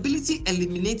 Accountability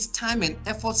eliminates time and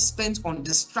effort spent on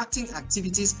distracting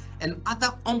activities and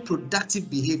other unproductive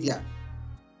behavior.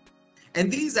 And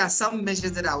these are some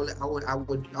measures that I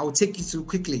will take you through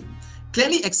quickly.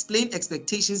 Clearly explain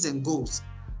expectations and goals.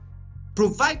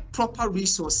 Provide proper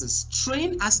resources.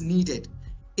 Train as needed.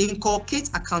 Inculcate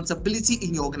accountability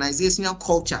in your organizational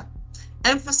culture.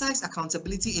 Emphasize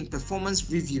accountability in performance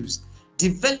reviews.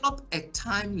 Develop a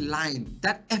timeline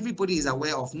that everybody is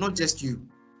aware of, not just you.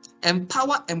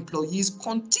 Empower employees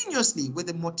continuously with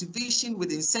the motivation,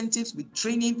 with incentives, with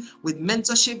training, with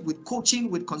mentorship, with coaching,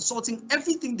 with consulting,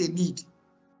 everything they need.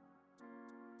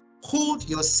 Hold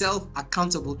yourself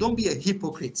accountable. Don't be a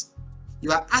hypocrite.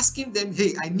 You are asking them,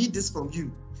 hey, I need this from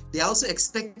you. They are also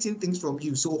expecting things from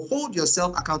you. So hold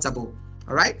yourself accountable.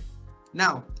 All right.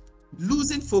 Now,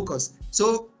 losing focus.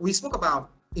 So we spoke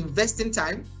about investing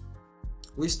time.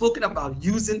 We've spoken about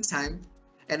using time.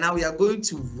 And now we are going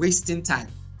to wasting time.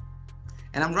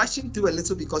 And I'm rushing through a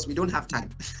little because we don't have time.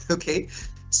 Okay.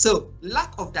 So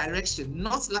lack of direction,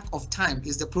 not lack of time,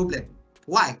 is the problem.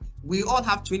 Why? We all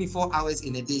have 24 hours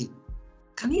in a day.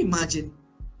 Can you imagine?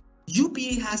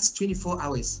 UBA has 24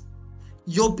 hours.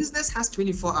 Your business has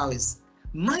 24 hours.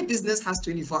 My business has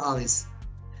 24 hours.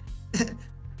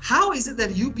 How is it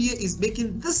that UBA is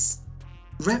making this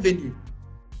revenue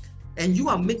and you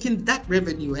are making that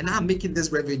revenue and I'm making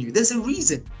this revenue? There's a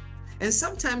reason. And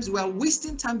sometimes we are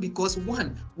wasting time because,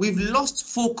 one, we've lost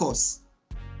focus.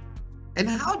 And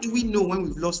how do we know when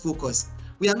we've lost focus?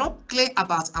 We are not clear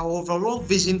about our overall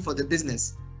vision for the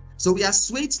business. So we are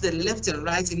swayed to the left and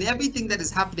right in everything that is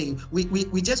happening.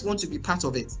 We just want to be part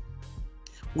of it.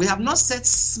 We have not set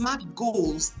SMART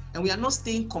goals, and we are not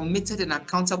staying committed and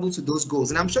accountable to those goals.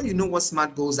 And I'm sure you know what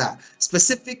SMART goals are: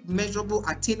 specific, measurable,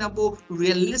 attainable,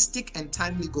 realistic, and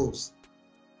timely goals.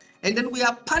 And then we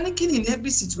are panicking in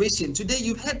every situation. Today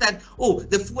you've heard that, oh,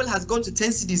 the fuel has gone to 10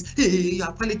 cedis. Hey, you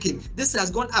are panicking. This has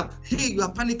gone up. Hey, you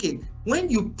are panicking. When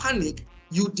you panic,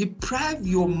 you deprive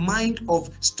your mind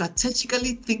of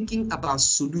strategically thinking about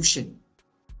solution.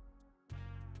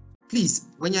 Please,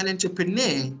 when you're an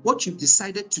entrepreneur, what you've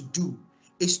decided to do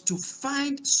is to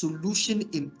find solution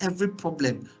in every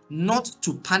problem, not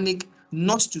to panic,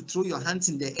 not to throw your hands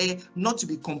in the air, not to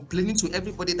be complaining to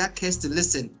everybody that cares to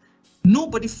listen.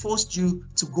 Nobody forced you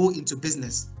to go into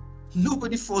business.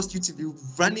 Nobody forced you to be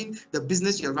running the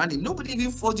business you're running. Nobody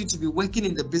even forced you to be working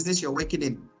in the business you're working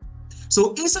in.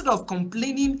 So instead of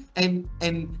complaining and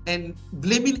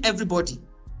blaming everybody,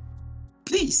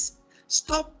 please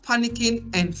stop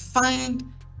panicking and find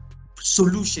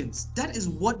solutions. That is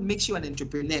what makes you an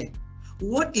entrepreneur.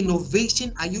 What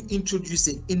innovation are you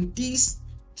introducing in these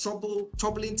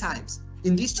troubling times,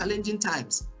 in these challenging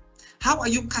times? How are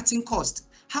you cutting costs?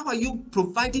 How are you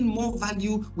providing more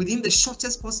value within the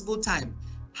shortest possible time?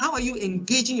 How are you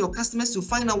engaging your customers to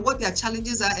find out what their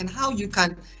challenges are and how you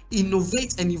can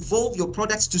innovate and evolve your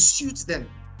products to suit them?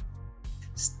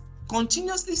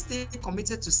 Continuously stay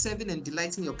committed to serving and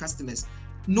delighting your customers.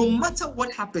 No matter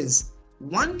what happens,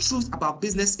 one truth about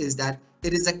business is that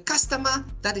it is a customer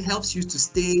that helps you to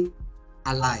stay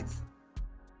alive.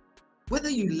 Whether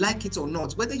you like it or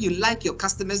not, whether you like your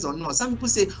customers or not. Some people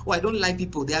say, oh, I don't like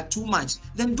people, they are too much.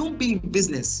 Then don't be in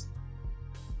business.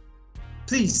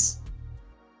 Please.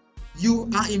 You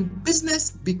are in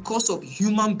business because of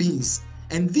human beings.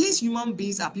 And these human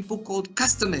beings are people called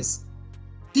customers.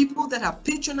 People that have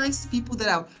patronized, people that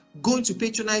are going to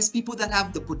patronize, people that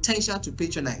have the potential to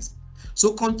patronize.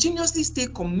 So continuously stay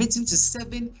committed to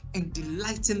serving and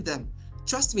delighting them.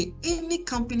 Trust me, any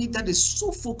company that is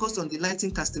so focused on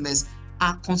delighting customers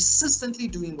are consistently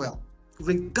doing well,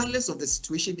 regardless of the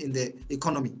situation in the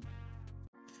economy.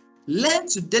 Learn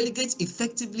to delegate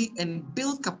effectively and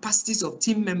build capacities of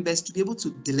team members to be able to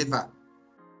deliver.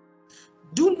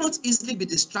 Do not easily be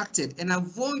distracted and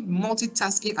avoid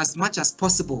multitasking as much as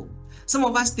possible. Some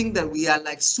of us think that we are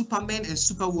like supermen and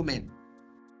superwomen.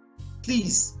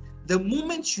 Please, the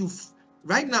moment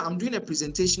right now I'm doing a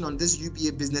presentation on this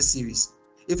UBA business series.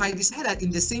 If I decide that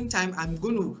in the same time I'm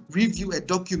going to review a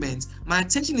document, my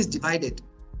attention is divided.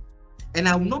 And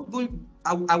I will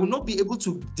not be able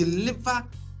to deliver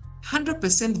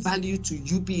 100% value to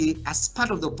UBA as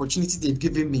part of the opportunity they've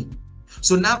given me.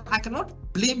 So now I cannot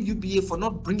blame UBA for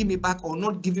not bringing me back or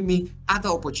not giving me other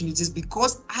opportunities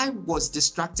because I was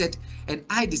distracted and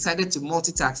I decided to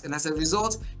multitask, and as a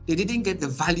result, they didn't get the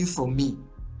value from me.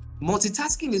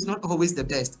 Multitasking is not always the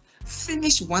best.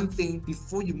 Finish one thing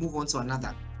before you move on to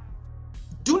another.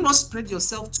 Do not spread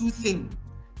yourself too thin.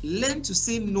 Learn to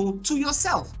say no to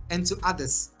yourself and to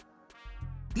others.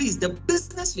 Please, the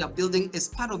business you are building is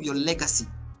part of your legacy.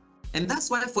 And that's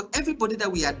why for everybody that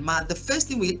we admire, the first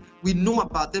thing we know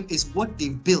about them is what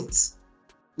they've built.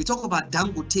 We talk about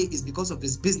Dangote is because of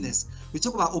his business. We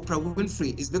talk about Oprah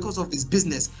Winfrey is because of his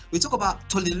business. We talk about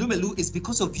Tolilumelu is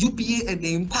because of UBA and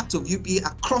the impact of UBA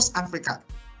across Africa.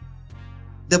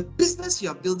 The business you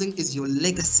are building is your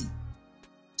legacy.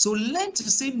 So learn to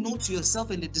say no to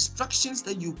yourself and the distractions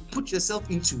that you put yourself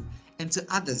into and to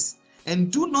others.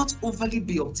 And do not overly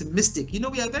be optimistic. You know,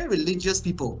 we are very religious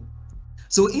people.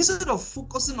 So instead of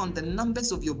focusing on the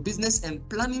numbers of your business and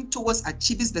planning towards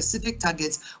achieving specific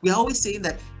targets, we are always saying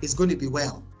that it's going to be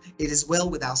well. It is well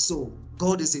with our soul.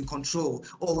 God is in control.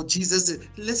 Oh, Jesus.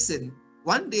 Listen,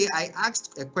 one day I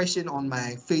asked a question on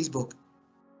my Facebook.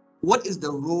 What is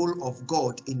the role of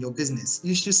God in your business?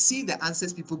 You should see the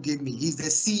answers people gave me. He's the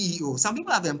CEO. Some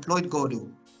people have employed God.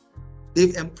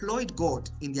 They've employed God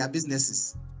in their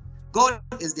businesses. God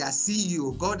is their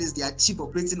CEO. God is their chief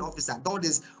operating officer. God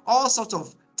is all sorts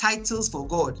of titles for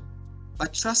God.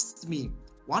 But trust me,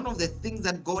 one of the things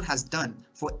that God has done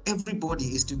for everybody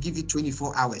is to give you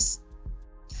 24 hours.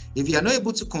 If you are not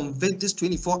able to convert this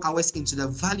 24 hours into the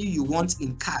value you want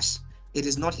in cash, it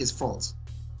is not his fault.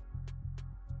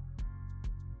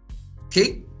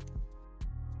 Okay?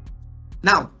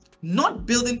 Now, not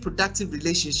building productive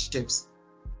relationships.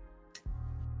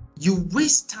 You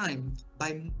waste time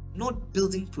by not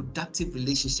building productive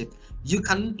relationship. You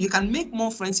can make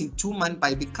more friends in 2 months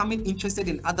by becoming interested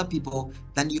in other people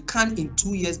than you can in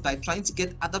 2 years by trying to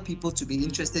get other people to be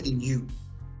interested in you.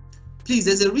 Please,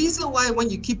 there's a reason why when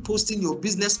you keep posting your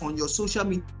business on your social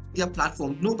media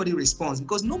platform, nobody responds,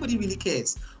 because nobody really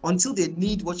cares until they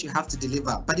need what you have to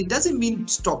deliver. But it doesn't mean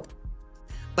stop.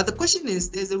 But the question is,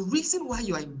 there's a reason why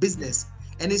you are in business,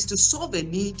 and it's to solve a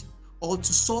need or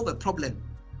to solve a problem.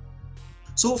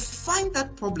 So find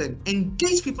that problem,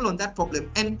 engage people on that problem,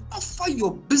 and offer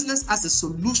your business as a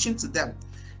solution to them.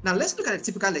 Now let's look at a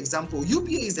typical example.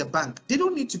 UBA is a bank. They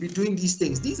don't need to be doing these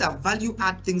things. These are value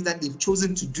add things that they've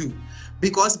chosen to do,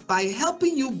 because by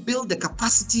helping you build the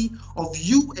capacity of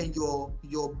you and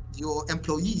your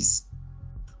employees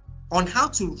on how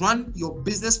to run your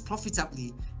business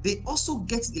profitably, they also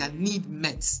get their need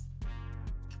met.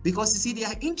 Because you see, they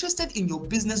are interested in your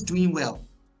business doing well.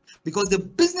 Because the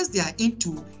business they are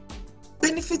into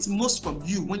benefits most from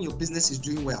you when your business is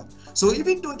doing well. So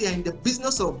even though they are in the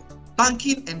business of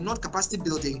banking and not capacity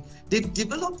building, they've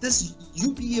developed this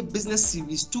UBA business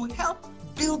series to help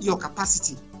build your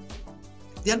capacity.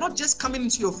 They are not just coming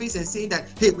into your face and saying that,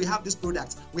 hey, we have this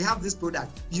product,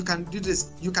 you can do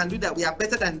this, you can do that, we are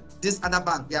better than this other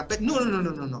bank, we are better.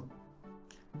 No.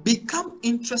 Become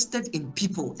interested in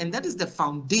people, and that is the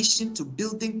foundation to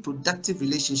building productive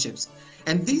relationships.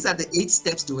 And these are the 8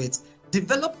 steps to it.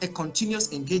 Develop a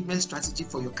continuous engagement strategy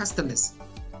for your customers.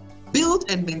 Build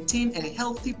and maintain a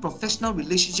healthy professional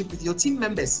relationship with your team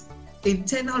members.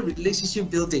 Internal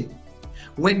relationship building.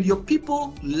 When your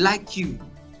people like you,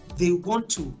 they want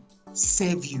to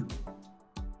serve you.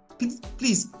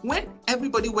 Please, when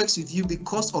everybody works with you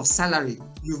because of salary,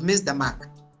 you've missed the mark.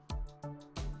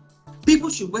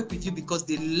 People should work with you because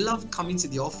they love coming to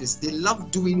the office. They love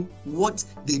doing what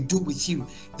they do with you.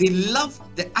 They love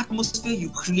the atmosphere you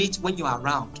create when you are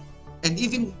around. And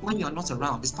even when you are not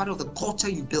around, it's part of the culture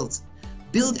you build.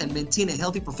 Build and maintain a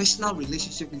healthy professional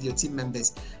relationship with your team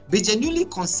members. Be genuinely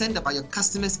concerned about your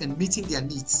customers and meeting their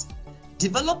needs.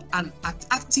 Develop an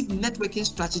active networking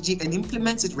strategy and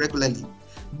implement it regularly.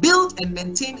 Build and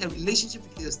maintain a relationship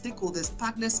with your stakeholders,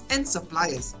 partners, and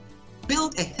suppliers.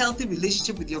 Build a healthy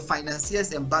relationship with your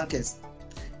financiers and bankers.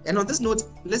 And on this note,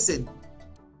 listen,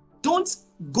 don't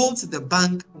go to the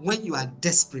bank when you are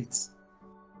desperate.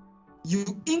 You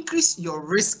increase your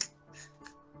risk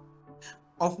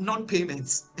of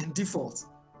non-payments and default.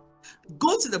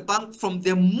 Go to the bank from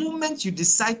the moment you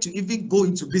decide to even go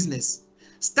into business.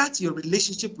 Start your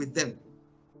relationship with them.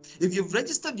 If you've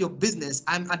registered your business,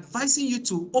 I'm advising you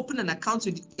to open an account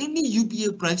with any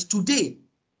UBA branch today.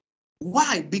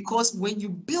 Why? Because when you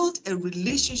build a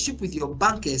relationship with your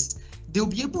bankers, they'll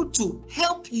be able to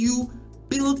help you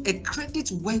build a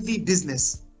credit-worthy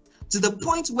business to the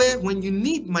point where when you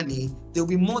need money, they'll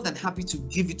be more than happy to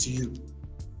give it to you.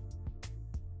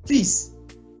 Please,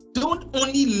 don't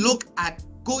only look at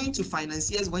going to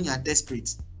financiers when you are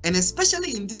desperate. And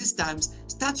especially in these times,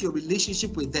 start your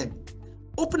relationship with them.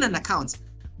 Open an account.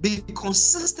 Be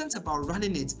consistent about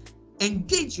running it.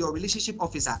 Engage your relationship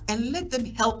officer and let them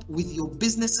help with your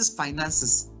business's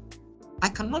finances. I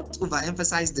cannot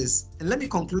overemphasize this. And let me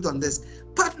conclude on this.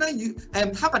 Partner, you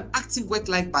have an active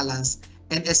work-life balance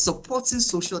and a supporting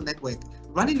social network.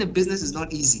 Running a business is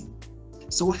not easy.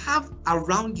 So have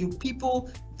around you people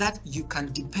that you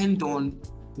can depend on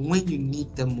when you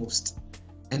need them most.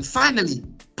 And finally,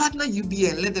 partner UBA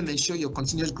and let them ensure your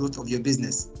continuous growth of your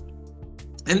business.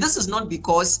 And this is not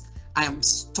because I am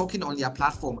talking on their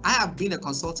platform. I have been a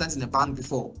consultant in a bank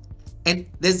before. And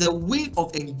there's a way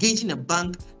of engaging a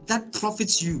bank that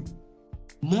profits you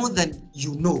more than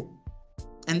you know.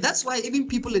 And that's why even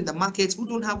people in the market who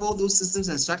don't have all those systems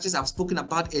and structures I've spoken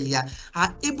about earlier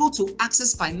are able to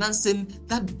access financing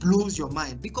that blows your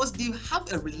mind because they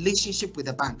have a relationship with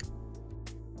the bank.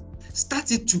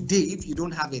 Start it today if you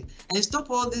don't have it. And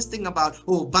stop all this thing about,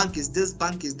 oh, bank is this,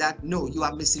 bank is that. No, you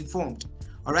are misinformed.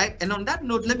 All right. And on that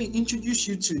note, let me introduce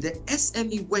you to the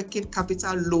SME Working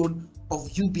Capital Loan of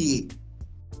UBA.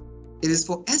 It is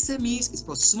for SMEs, it's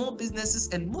for small businesses,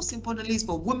 and most importantly, it's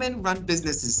for women-run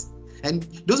businesses. And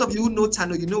those of you who know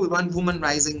Tano, you know we run Women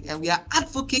Rising, and we are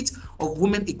advocates of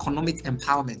women economic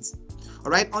empowerment.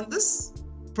 All right. On this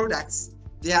product,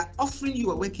 they are offering you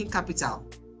a working capital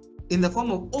in the form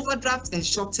of overdraft and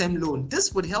short-term loan.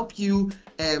 This would help you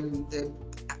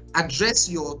address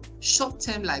your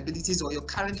short-term liabilities or your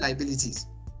current liabilities.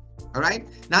 All right.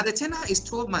 Now the tenor is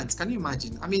 12 months. Can you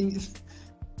imagine? I mean,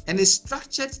 and it's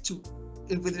structured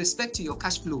with respect to your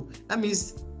cash flow. That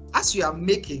means as you are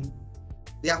making,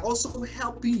 they are also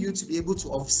helping you to be able to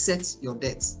offset your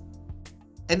debts.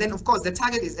 And then of course the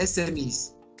target is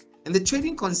SMEs. And the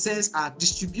trading concerns are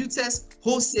distributors,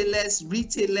 wholesalers,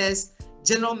 retailers,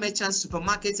 general merchants,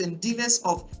 supermarkets, and dealers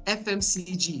of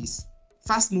FMCGs,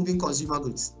 fast-moving consumer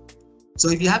goods. So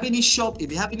if you have any shop,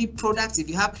 if you have any products,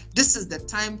 this is the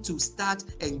time to start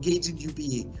engaging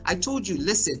UBA. I told you,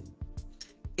 listen,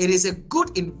 it is a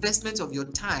good investment of your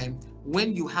time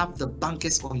when you have the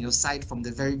bankers on your side from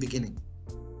the very beginning.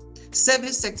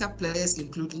 Service sector players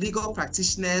include legal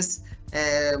practitioners,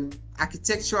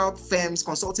 architectural firms,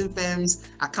 consulting firms,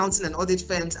 accounting and audit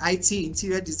firms, IT,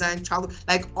 interior design, travel,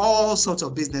 like all sorts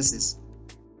of businesses.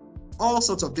 All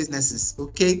sorts of businesses,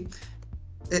 okay?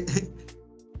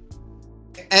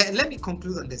 Let me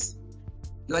conclude on this.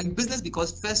 You're in business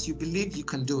because first, you believe you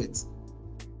can do it.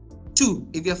 2,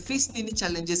 if you're facing any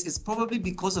challenges, it's probably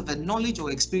because of a knowledge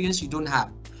or experience you don't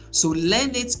have. So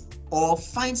learn it or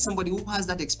find somebody who has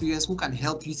that experience who can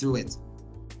help you through it.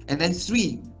 And then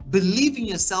 3, believe in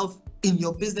yourself, in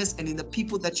your business, and in the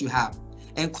people that you have,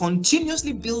 and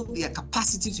continuously build their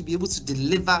capacity to be able to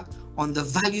deliver on the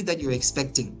value that you're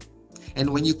expecting. And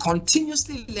when you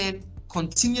continuously learn,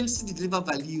 continuously deliver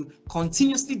value,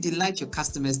 continuously delight your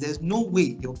customers, there's no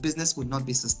way your business will not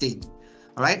be sustained.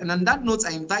 All right. And on that note,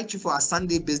 I invite you for our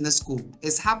Sunday Business School.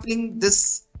 It's happening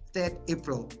this 3rd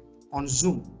April on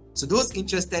Zoom. So those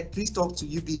interested, please talk to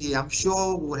UBA. I'm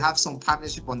sure we'll have some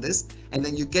partnership on this, and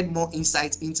then you get more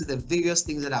insights into the various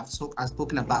things that I've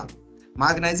spoken about. My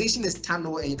organization is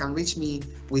Tano, and you can reach me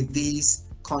with these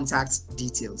contact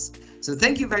details. So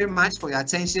thank you very much for your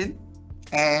attention,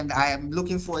 and I am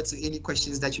looking forward to any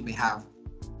questions that you may have.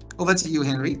 Over to you,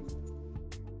 Henry.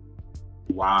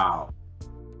 Wow.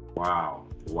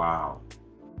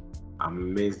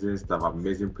 Amazing stuff,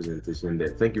 amazing presentation there.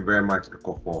 Thank you very much,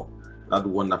 Ekow, for that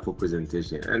wonderful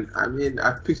presentation. And I mean,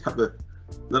 I picked up a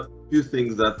few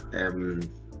things that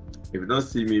if you don't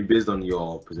see me based on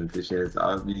your presentations,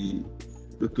 I'll be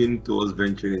looking towards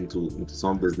venturing into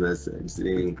some business and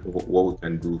seeing what we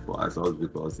can do for ourselves,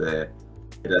 because it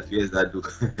appears that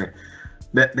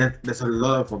there's a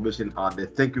lot of information out there.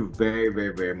 Thank you very,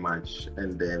 very, very much.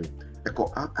 And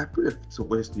Ekow, I put some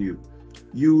questions to you.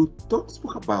 You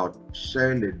spoke about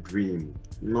sharing the dream,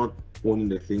 not owning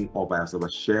the thing all by yourself,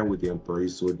 but sharing with the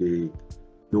employees so they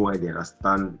know and they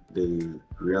understand the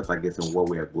real targets and what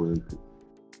we are going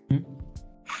to.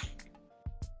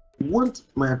 Won't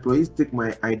my employees take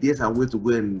my ideas away to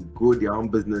go and grow their own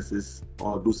businesses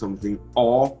or do something,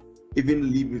 or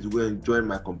even leave me to go and join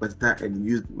my competitor and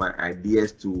use my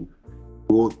ideas to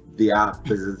grow their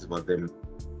business for them?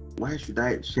 Why should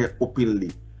I share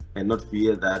openly and not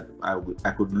fear that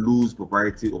I could lose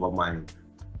propriety over my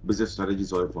business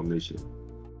strategies or information?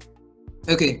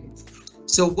 Okay,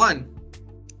 so one,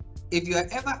 if you are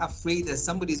ever afraid that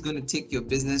somebody is going to take your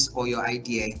business or your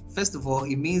idea, first of all,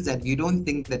 it means that you don't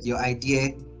think that your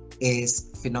idea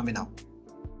is phenomenal.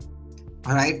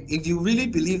 All right. If you really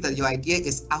believe that your idea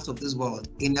is out of this world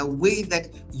in a way that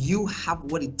you have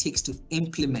what it takes to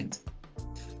implement,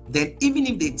 then even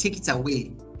if they take it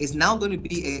away, it's now going to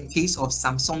be a case of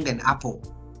Samsung and Apple.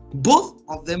 Both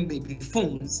of them may be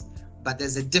phones, but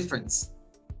there's a difference.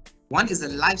 One is a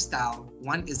lifestyle,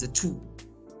 one is a tool.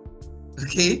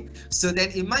 Okay, so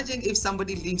then imagine if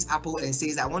somebody leaves Apple and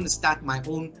says, I want to start my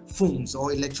own phones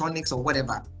or electronics or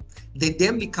whatever. They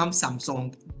then become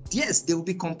Samsung. Yes, they will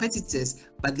be competitors,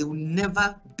 but they will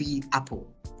never be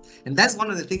Apple. And that's one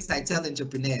of the things I tell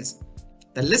entrepreneurs,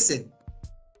 that listen,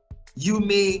 you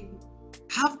may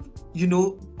have,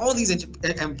 all these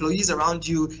employees around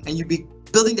you, and you be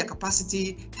building their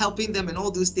capacity, helping them and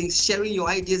all those things, sharing your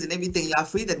ideas and everything. You're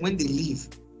afraid that when they leave,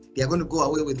 they are going to go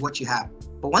away with what you have.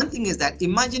 But one thing is that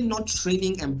imagine not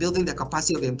training and building the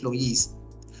capacity of employees.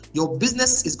 Your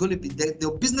business is going to be,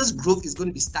 your business growth is going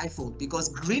to be stifled, because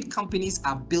great companies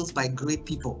are built by great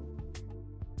people.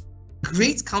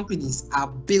 Great companies are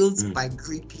built by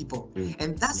great people.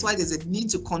 And that's why there's a need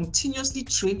to continuously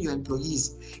train your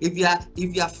employees. If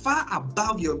you are far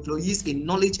above your employees in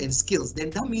knowledge and skills,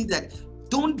 then that means that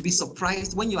don't be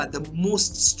surprised when you are the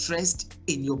most stressed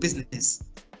in your business.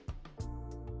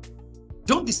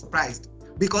 Don't be surprised,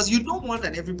 because you know more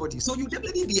than everybody. So you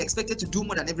definitely be expected to do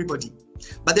more than everybody.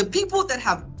 But the people that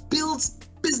have built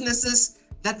businesses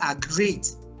that are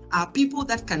great are people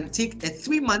that can take a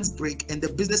 3-month break and the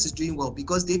business is doing well,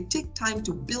 because they take time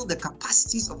to build the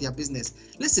capacities of their business.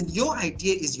 Listen, your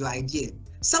idea is your idea.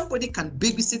 Somebody can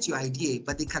babysit your idea,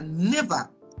 but they can never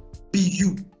be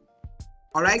you.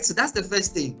 All right, so that's the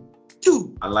first thing.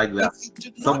 2, I like that.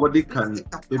 Somebody can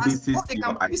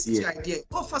babysit your idea.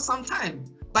 Oh, for some time.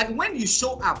 But when you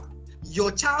show up,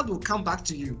 your child will come back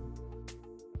to you.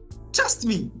 Trust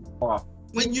me. Wow.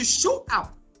 When you show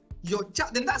up, your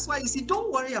child, then that's why you see,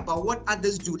 don't worry about what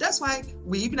others do. That's why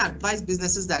we even advise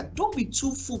businesses that don't be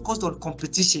too focused on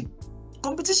competition.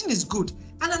 Competition is good.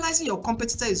 Analyzing your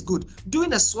competitor is good.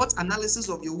 Doing a SWOT analysis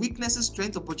of your weaknesses,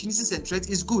 strengths, opportunities, and threats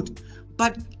is good.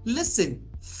 But listen,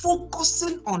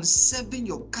 focusing on serving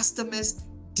your customers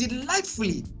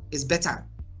delightfully is better.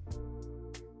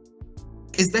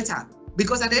 It's better,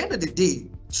 because at the end of the day,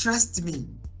 trust me,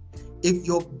 if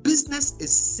your business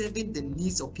is serving the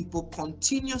needs of people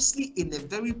continuously in a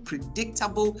very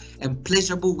predictable and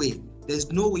pleasurable way,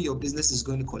 there's no way your business is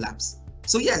going to collapse.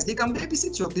 So yes, they can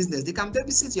babysit your business, they can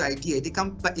babysit your idea,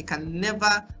 but it can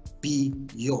never be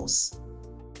yours.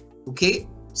 Okay?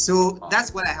 So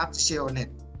that's what I have to share on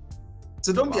it.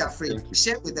 So don't be afraid.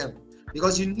 Share with them,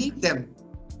 because you need them.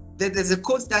 There's a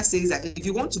quote that says that if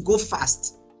you want to go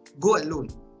fast, go alone.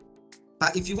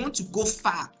 But if you want to go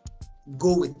far,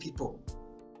 go with people.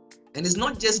 And it's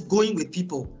not just going with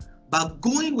people, but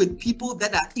going with people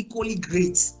that are equally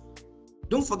great.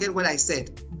 Don't forget what I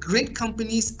said. Great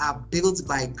companies are built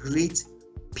by great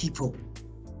people.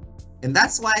 And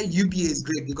that's why UBA is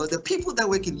great, because the people that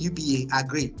work in UBA are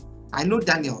great. I know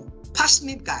Daniel,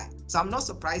 passionate guy. So I'm not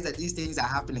surprised that these things are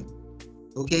happening.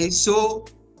 Okay, so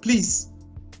please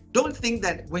don't think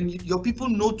that when your people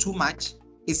know too much,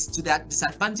 it's to that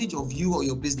disadvantage of you or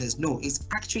your business. No, it's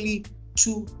actually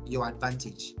to your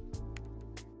advantage.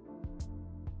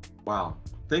 Wow,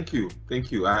 thank you.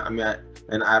 I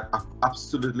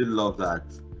absolutely love that.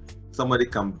 Somebody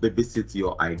can babysit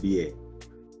your idea,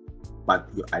 but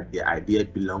the idea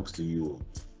belongs to you.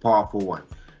 Powerful one.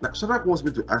 Now, Shadrach wants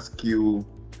me to ask you.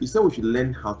 You said we should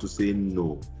learn how to say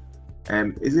no.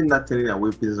 Isn't that turning away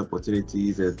business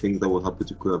opportunities and things that will help you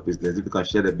to grow a business? If you can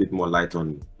shed a bit more light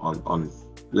on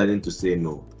learning to say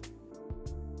no.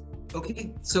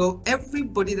 Okay, so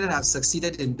everybody that has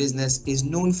succeeded in business is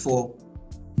known for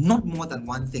not more than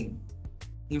one thing.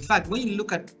 In fact, when you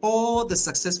look at all the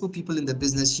successful people in the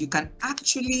business, you can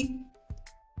actually,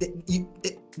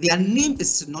 their name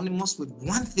is synonymous with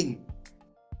one thing.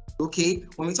 Okay,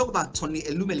 when we talk about Tony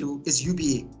Elumelu, it's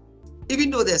UBA.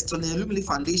 Even though there's Tony Elumelu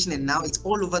Foundation and now it's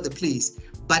all over the place,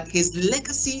 but his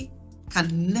legacy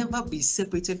can never be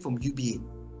separated from UBA,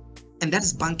 and that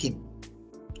is banking.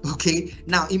 Okay,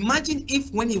 now imagine if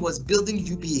when he was building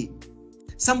UBA,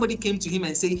 somebody came to him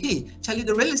and said, hey, Charlie,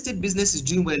 the real estate business is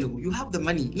doing well. You have the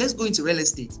money. Let's go into real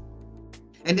estate.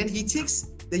 and then he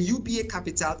takes the UBA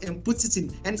capital and puts it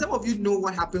in. And some of you know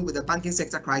what happened with the banking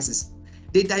sector crisis.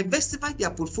 They diversified their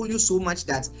portfolio so much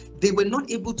that they were not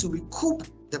able to recoup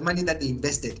the money that they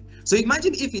invested. So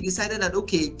imagine if he decided that,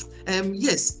 okay,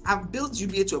 yes, I've built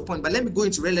UBA to a point, but let me go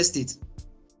into real estate.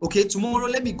 Okay, tomorrow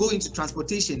let me go into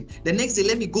transportation. The next day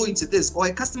let me go into this. Or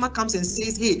a customer comes and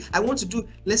says, hey, I want to do,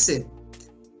 listen,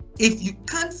 if you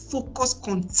can't focus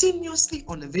continuously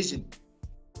on a vision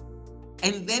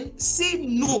and then say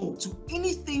no to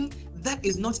anything that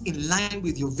is not in line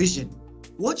with your vision,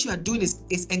 what you are doing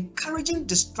is encouraging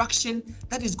distraction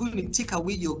that is going to take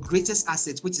away your greatest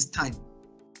asset, which is time.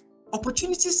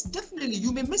 Opportunities, definitely,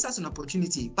 you may miss out on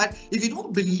opportunity, but if you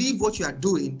don't believe what you are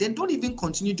doing, then don't even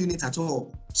continue doing it at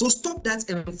all. So stop that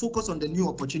and focus on the new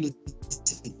opportunity.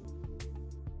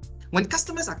 When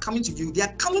customers are coming to you, they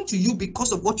are coming to you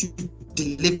because of what you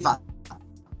deliver.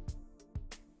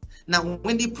 Now,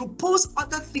 when they propose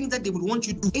other things that they would want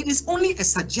you to do, it is only a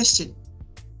suggestion.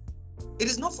 It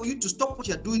is not for you to stop what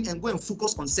you're doing and go and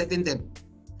focus on serving them.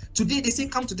 Today, they say,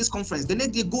 come to this conference. The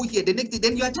next day, go here. The next day,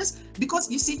 then you are just,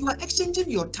 because you see, you are exchanging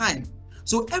your time.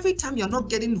 So every time you're not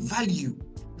getting value,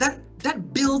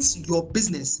 that builds your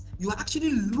business. You are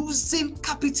actually losing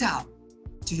capital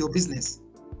to your business.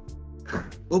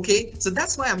 Okay, so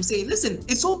that's why I'm saying, listen,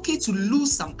 it's okay to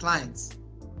lose some clients,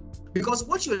 because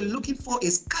what you're looking for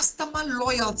is customer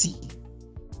loyalty.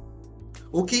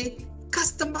 Okay,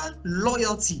 customer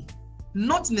loyalty,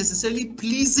 not necessarily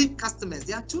pleasing customers.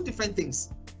 They are two different things.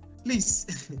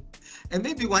 Please, and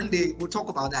maybe one day we'll talk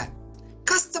about that.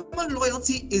 Customer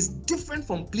loyalty is different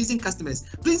from pleasing customers.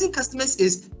 Pleasing customers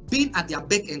is being at their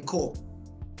beck and call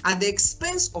at the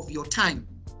expense of your time.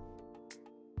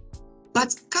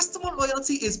 But customer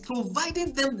loyalty is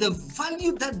providing them the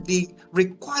value that they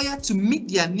require to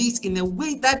meet their needs in a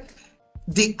way that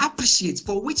they appreciate,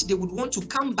 for which they would want to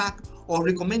come back or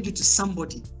recommend you to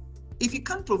somebody. If you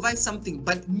can't provide something,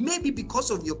 but maybe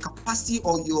because of your capacity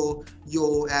or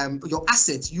your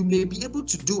assets, you may be able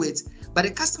to do it, but a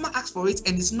customer asks for it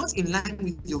and it's not in line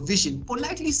with your vision,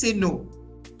 politely say no,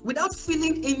 without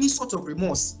feeling any sort of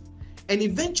remorse. And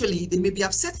eventually, they may be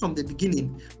upset from the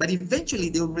beginning, but eventually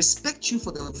they'll respect you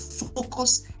for the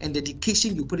focus and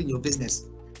dedication you put in your business.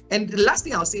 And the last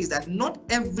thing I'll say is that not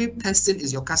every person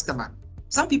is your customer.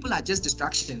 Some people are just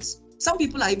distractions. Some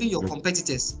people are even your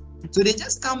competitors. So they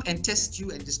just come and test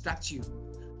you and distract you.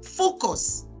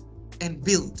 Focus and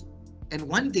build. And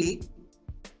one day,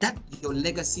 that your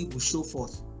legacy will show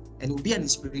forth and will be an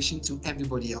inspiration to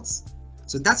everybody else.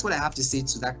 So that's what I have to say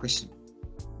to that question.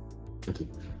 Okay.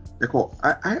 Ekow,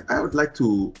 I would like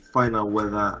to find out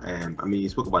whether, you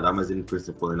spoke about the Amazon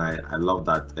principle, and I love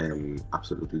that,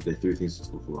 absolutely, the three things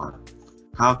to talk about.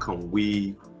 How can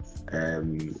we,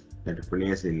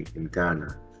 entrepreneurs in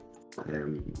Ghana,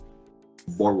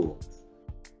 borrow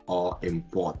or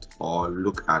import or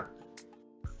look at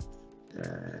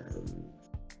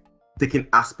taking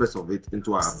aspects of it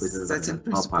into our business? Certain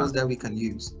principles that we can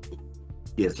use.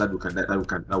 Yes, that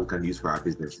we can use for our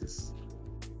businesses.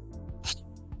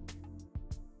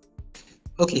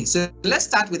 Okay, so let's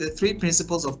start with the 3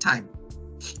 principles of time.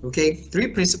 Okay, 3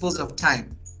 principles of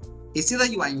time. It's either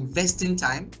you are investing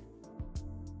time,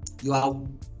 you are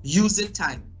using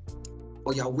time,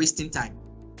 or you are wasting time.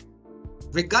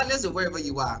 Regardless of wherever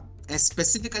you are, and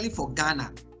specifically for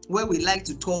Ghana, where we like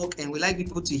to talk and we like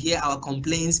people to hear our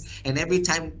complaints, and every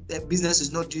time the business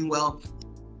is not doing well,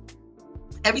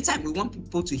 every time we want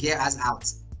people to hear us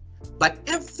out. But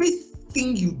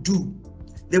everything you do,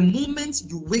 the moment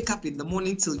you wake up in the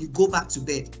morning till you go back to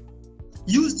bed,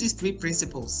 use these 3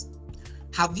 principles.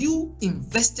 Have you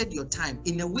invested your time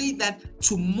in a way that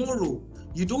tomorrow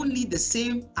you don't need the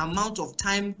same amount of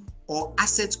time or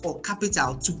assets or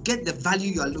capital to get the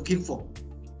value you are looking for?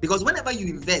 Because whenever you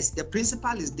invest, the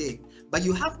principal is there, but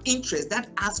you have interest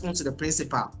that adds on to the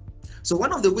principal. So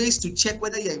one of the ways to check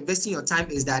whether you're investing your time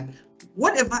is that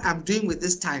whatever I'm doing with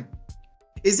this time,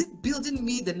 is it building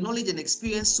me the knowledge and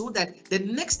experience so that the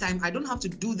next time I don't have to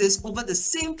do this over the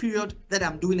same period that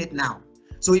I'm doing it now?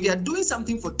 So if you're doing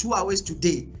something for 2 hours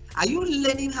today, are you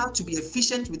learning how to be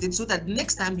efficient with it so that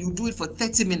next time you do it for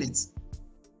 30 minutes?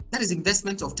 That is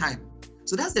investment of time.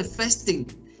 So that's the first thing.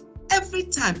 Every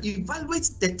time, evaluate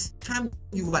the time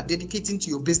you are dedicating to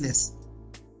your business.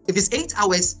 If it's 8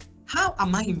 hours, how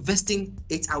am I investing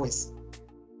 8 hours?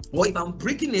 Or if I'm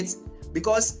breaking it,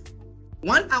 because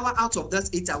 1 hour out of that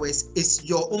 8 hours is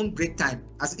your own break time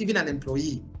as even an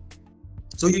employee.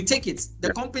 So you take it.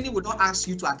 The company would not ask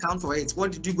you to account for it.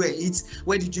 What did you go and eat?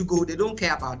 Where did you go? They don't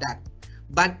care about that.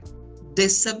 But the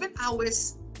 7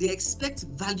 hours, they expect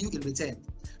value in return.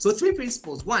 So 3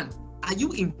 principles. 1, are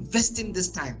you investing this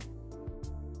time?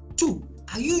 2,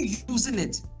 are you using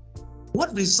it?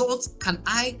 What results can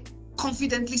I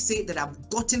confidently say that I've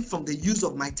gotten from the use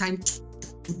of my time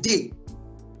today?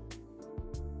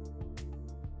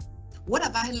 What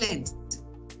have I learned?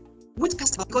 Which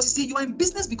customer? Because you see, you are in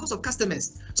business because of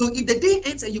customers. So if the day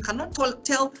ends and you cannot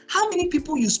tell how many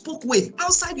people you spoke with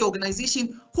outside your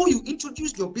organization, who you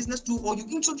introduced your business to, or you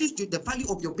introduced the value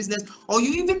of your business, or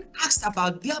you even asked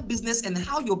about their business and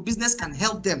how your business can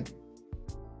help them,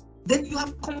 then you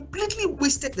have completely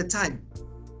wasted the time.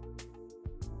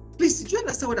 Please, do you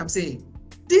understand what I'm saying?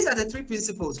 These are the 3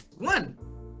 principles. 1,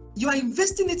 you are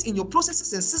investing it in your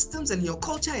processes and systems and your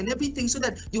culture and everything so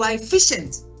that you are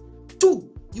efficient. 2,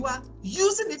 you are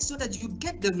using it so that you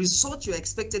get the result you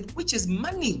expected, which is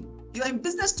money. You are in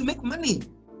business to make money.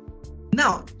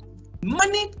 Now,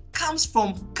 money comes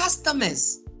from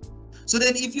customers. So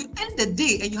then if you end the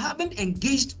day and you haven't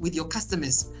engaged with your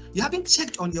customers, you haven't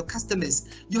checked on your customers,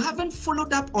 you haven't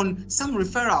followed up on some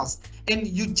referrals, and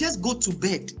you just go to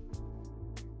bed,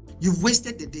 you've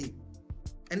wasted the day.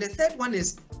 And the 3rd one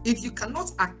is, if you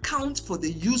cannot account for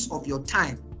the use of your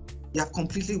time, you have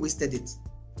completely wasted it.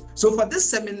 So for this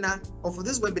seminar or for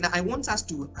this webinar, I want us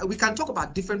to, we can talk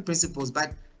about different principles,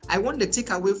 but I want the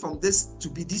takeaway from this to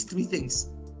be these 3 things.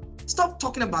 Stop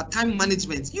talking about time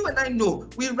management. You and I know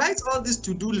we write all these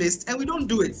to-do lists and we don't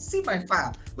do it. See my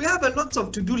file. We have a lot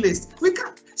of to-do lists. We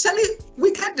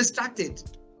can't distract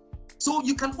it. So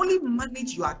you can only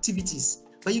manage your activities,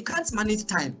 but you can't manage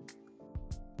time.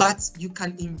 But you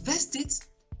can invest it.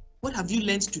 What have you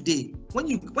learned today? When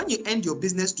you end your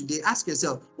business today, ask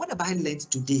yourself, what have I learned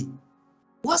today?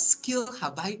 What skill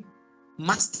have I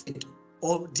mastered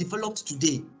or developed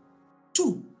today?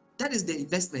 2, that is the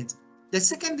investment. The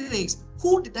second thing is,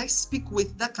 who did I speak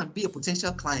with that can be a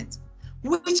potential client?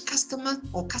 Which customer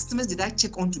or customers did I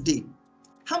check on today?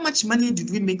 How much money did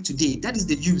we make today? That is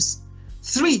the use.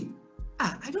 3,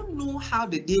 I don't know how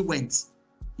the day went.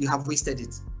 You have wasted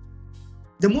it.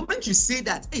 The moment you say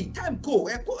that, hey, time go,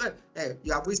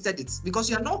 you have wasted it because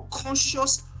you are not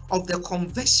conscious of the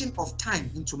conversion of time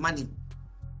into money.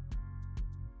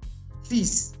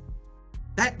 Please,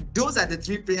 those are the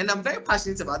 3, and I'm very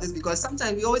passionate about this because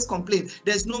sometimes we always complain,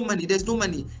 there's no money, there's no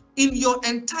money. In your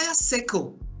entire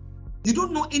circle, you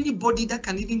don't know anybody that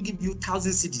can even give you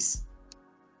 1,000 cedis.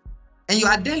 And you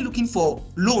are there looking for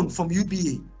loan from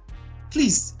UBA.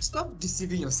 Please, stop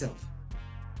deceiving yourself.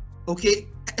 Okay?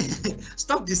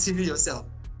 Stop deceiving yourself.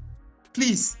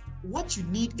 Please, what you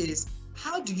need is,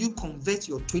 how do you convert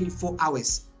your 24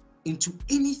 hours into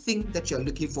anything that you're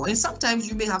looking for? And sometimes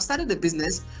you may have started a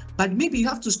business, but maybe you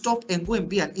have to stop and go and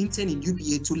be an intern in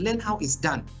UBA to learn how it's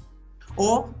done.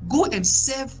 Or go and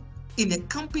serve in a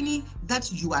company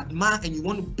that you admire and you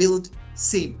want to build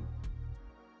same.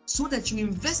 So that you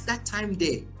invest that time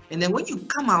there. And then when you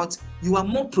come out, you are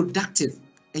more productive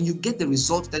and you get the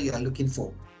result that you are looking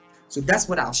for. So that's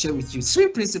what I'll share with you. 3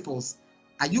 principles.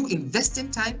 Are you investing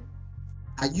time?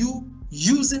 Are you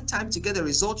using time to get the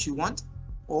result you want?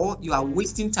 Or you are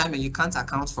wasting time and you can't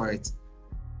account for it?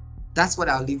 That's what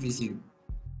I'll leave with you.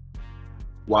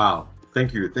 Wow.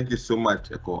 Thank you. Thank you so much,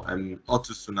 Ekow. And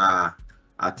also soon our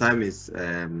time is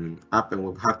up and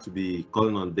we'll have to be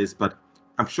calling on this, but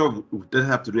I'm sure we don't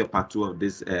have to do a part 2 of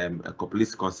this. Ekow,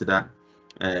 please consider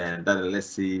that, let's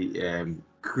see,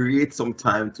 create some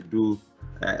time to do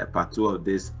a part 2 of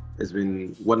this. It's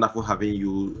been wonderful having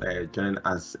you join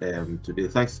us today.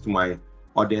 Thanks to my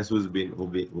audience who've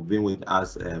been with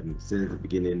us since the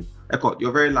beginning. Ekow,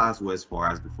 your very last words for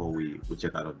us before we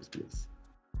check out of this place.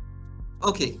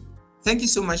 Okay, thank you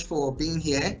so much for being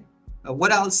here.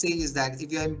 What I'll say is that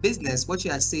if you're in business, what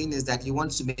you are saying is that you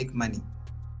want to make money.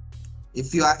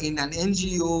 If you are in an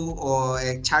NGO or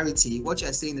a charity, what you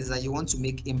are saying is that you want to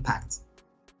make impact.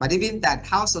 But even that,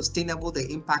 how sustainable the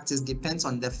impact is depends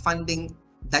on the funding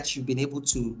that you've been able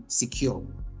to secure.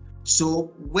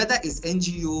 So whether it's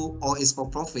NGO or it's for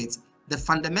profit, the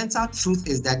fundamental truth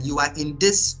is that you are in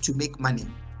this to make money.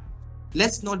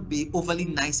 Let's not be overly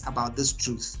nice about this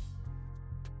truth.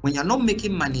 When you're not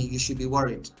making money, you should be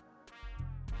worried.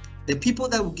 The people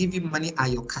that will give you money are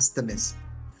your customers.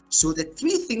 So the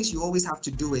 3 things you always have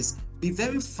to do is be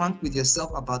very frank with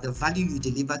yourself about the value you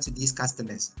deliver to these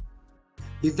customers.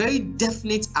 Be very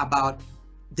definite about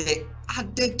the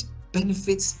added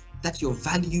benefits that your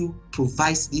value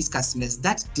provides these customers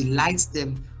that delights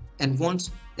them and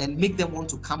make them want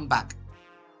to come back.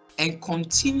 And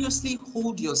continuously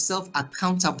hold yourself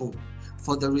accountable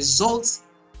for the results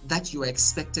that you are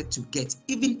expected to get,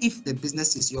 even if the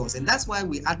business is yours. And that's why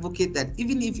we advocate that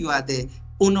even if you are the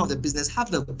owner of the business,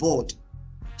 have a board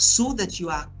so that you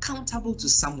are accountable to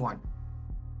someone.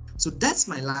 So that's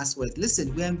my last word.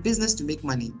 Listen, we're in business to make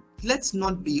money. Let's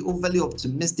not be overly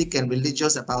optimistic and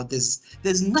religious about this.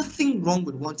 There's nothing wrong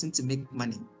with wanting to make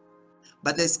money,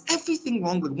 but there's everything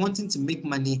wrong with wanting to make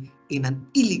money in an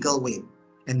illegal way.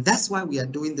 And that's why we are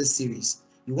doing this series.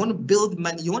 You want to build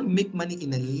money, you want to make money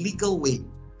in a legal way.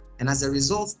 And as a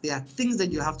result, there are things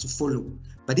that you have to follow.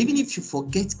 But even if you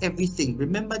forget everything,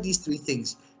 remember these three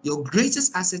things. Your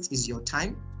greatest asset is your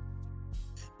time.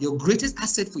 Your greatest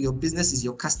asset for your business is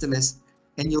your customers.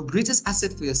 And your greatest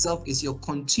asset for yourself is your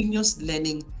continuous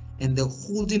learning and the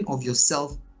holding of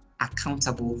yourself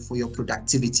accountable for your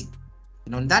productivity.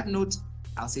 And on that note,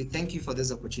 I'll say thank you for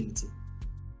this opportunity.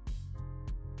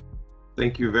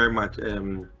 Thank you very much.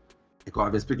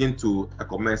 I've been speaking to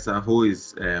Ekow Mensah, who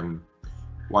is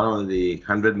one of the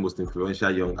 100 most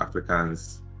influential young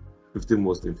Africans, 50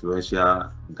 most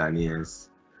influential Ghanaians,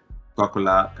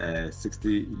 Coca-Cola,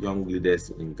 60 young leaders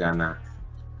in Ghana,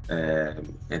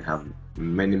 and have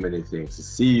many, many things.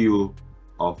 CEO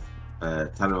of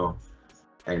Tunnel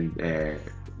and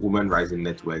Women Rising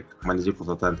Network, managing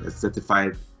consultant, a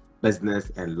certified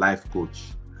business and life coach.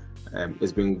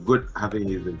 It's been good having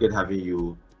you. It's been good having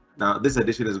you. Now, this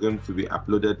edition is going to be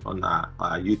uploaded on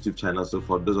our YouTube channel. So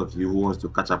for those of you who want to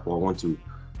catch up or want to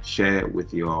share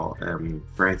with your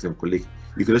friends and colleagues,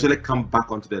 you can actually come back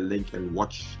onto the link and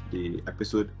watch the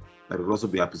episode. That will also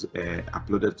be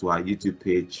uploaded to our YouTube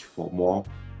page for more.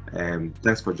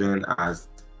 Thanks for joining us,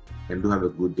 and do have a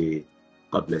good day.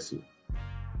 God bless you.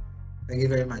 Thank you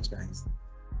very much, guys.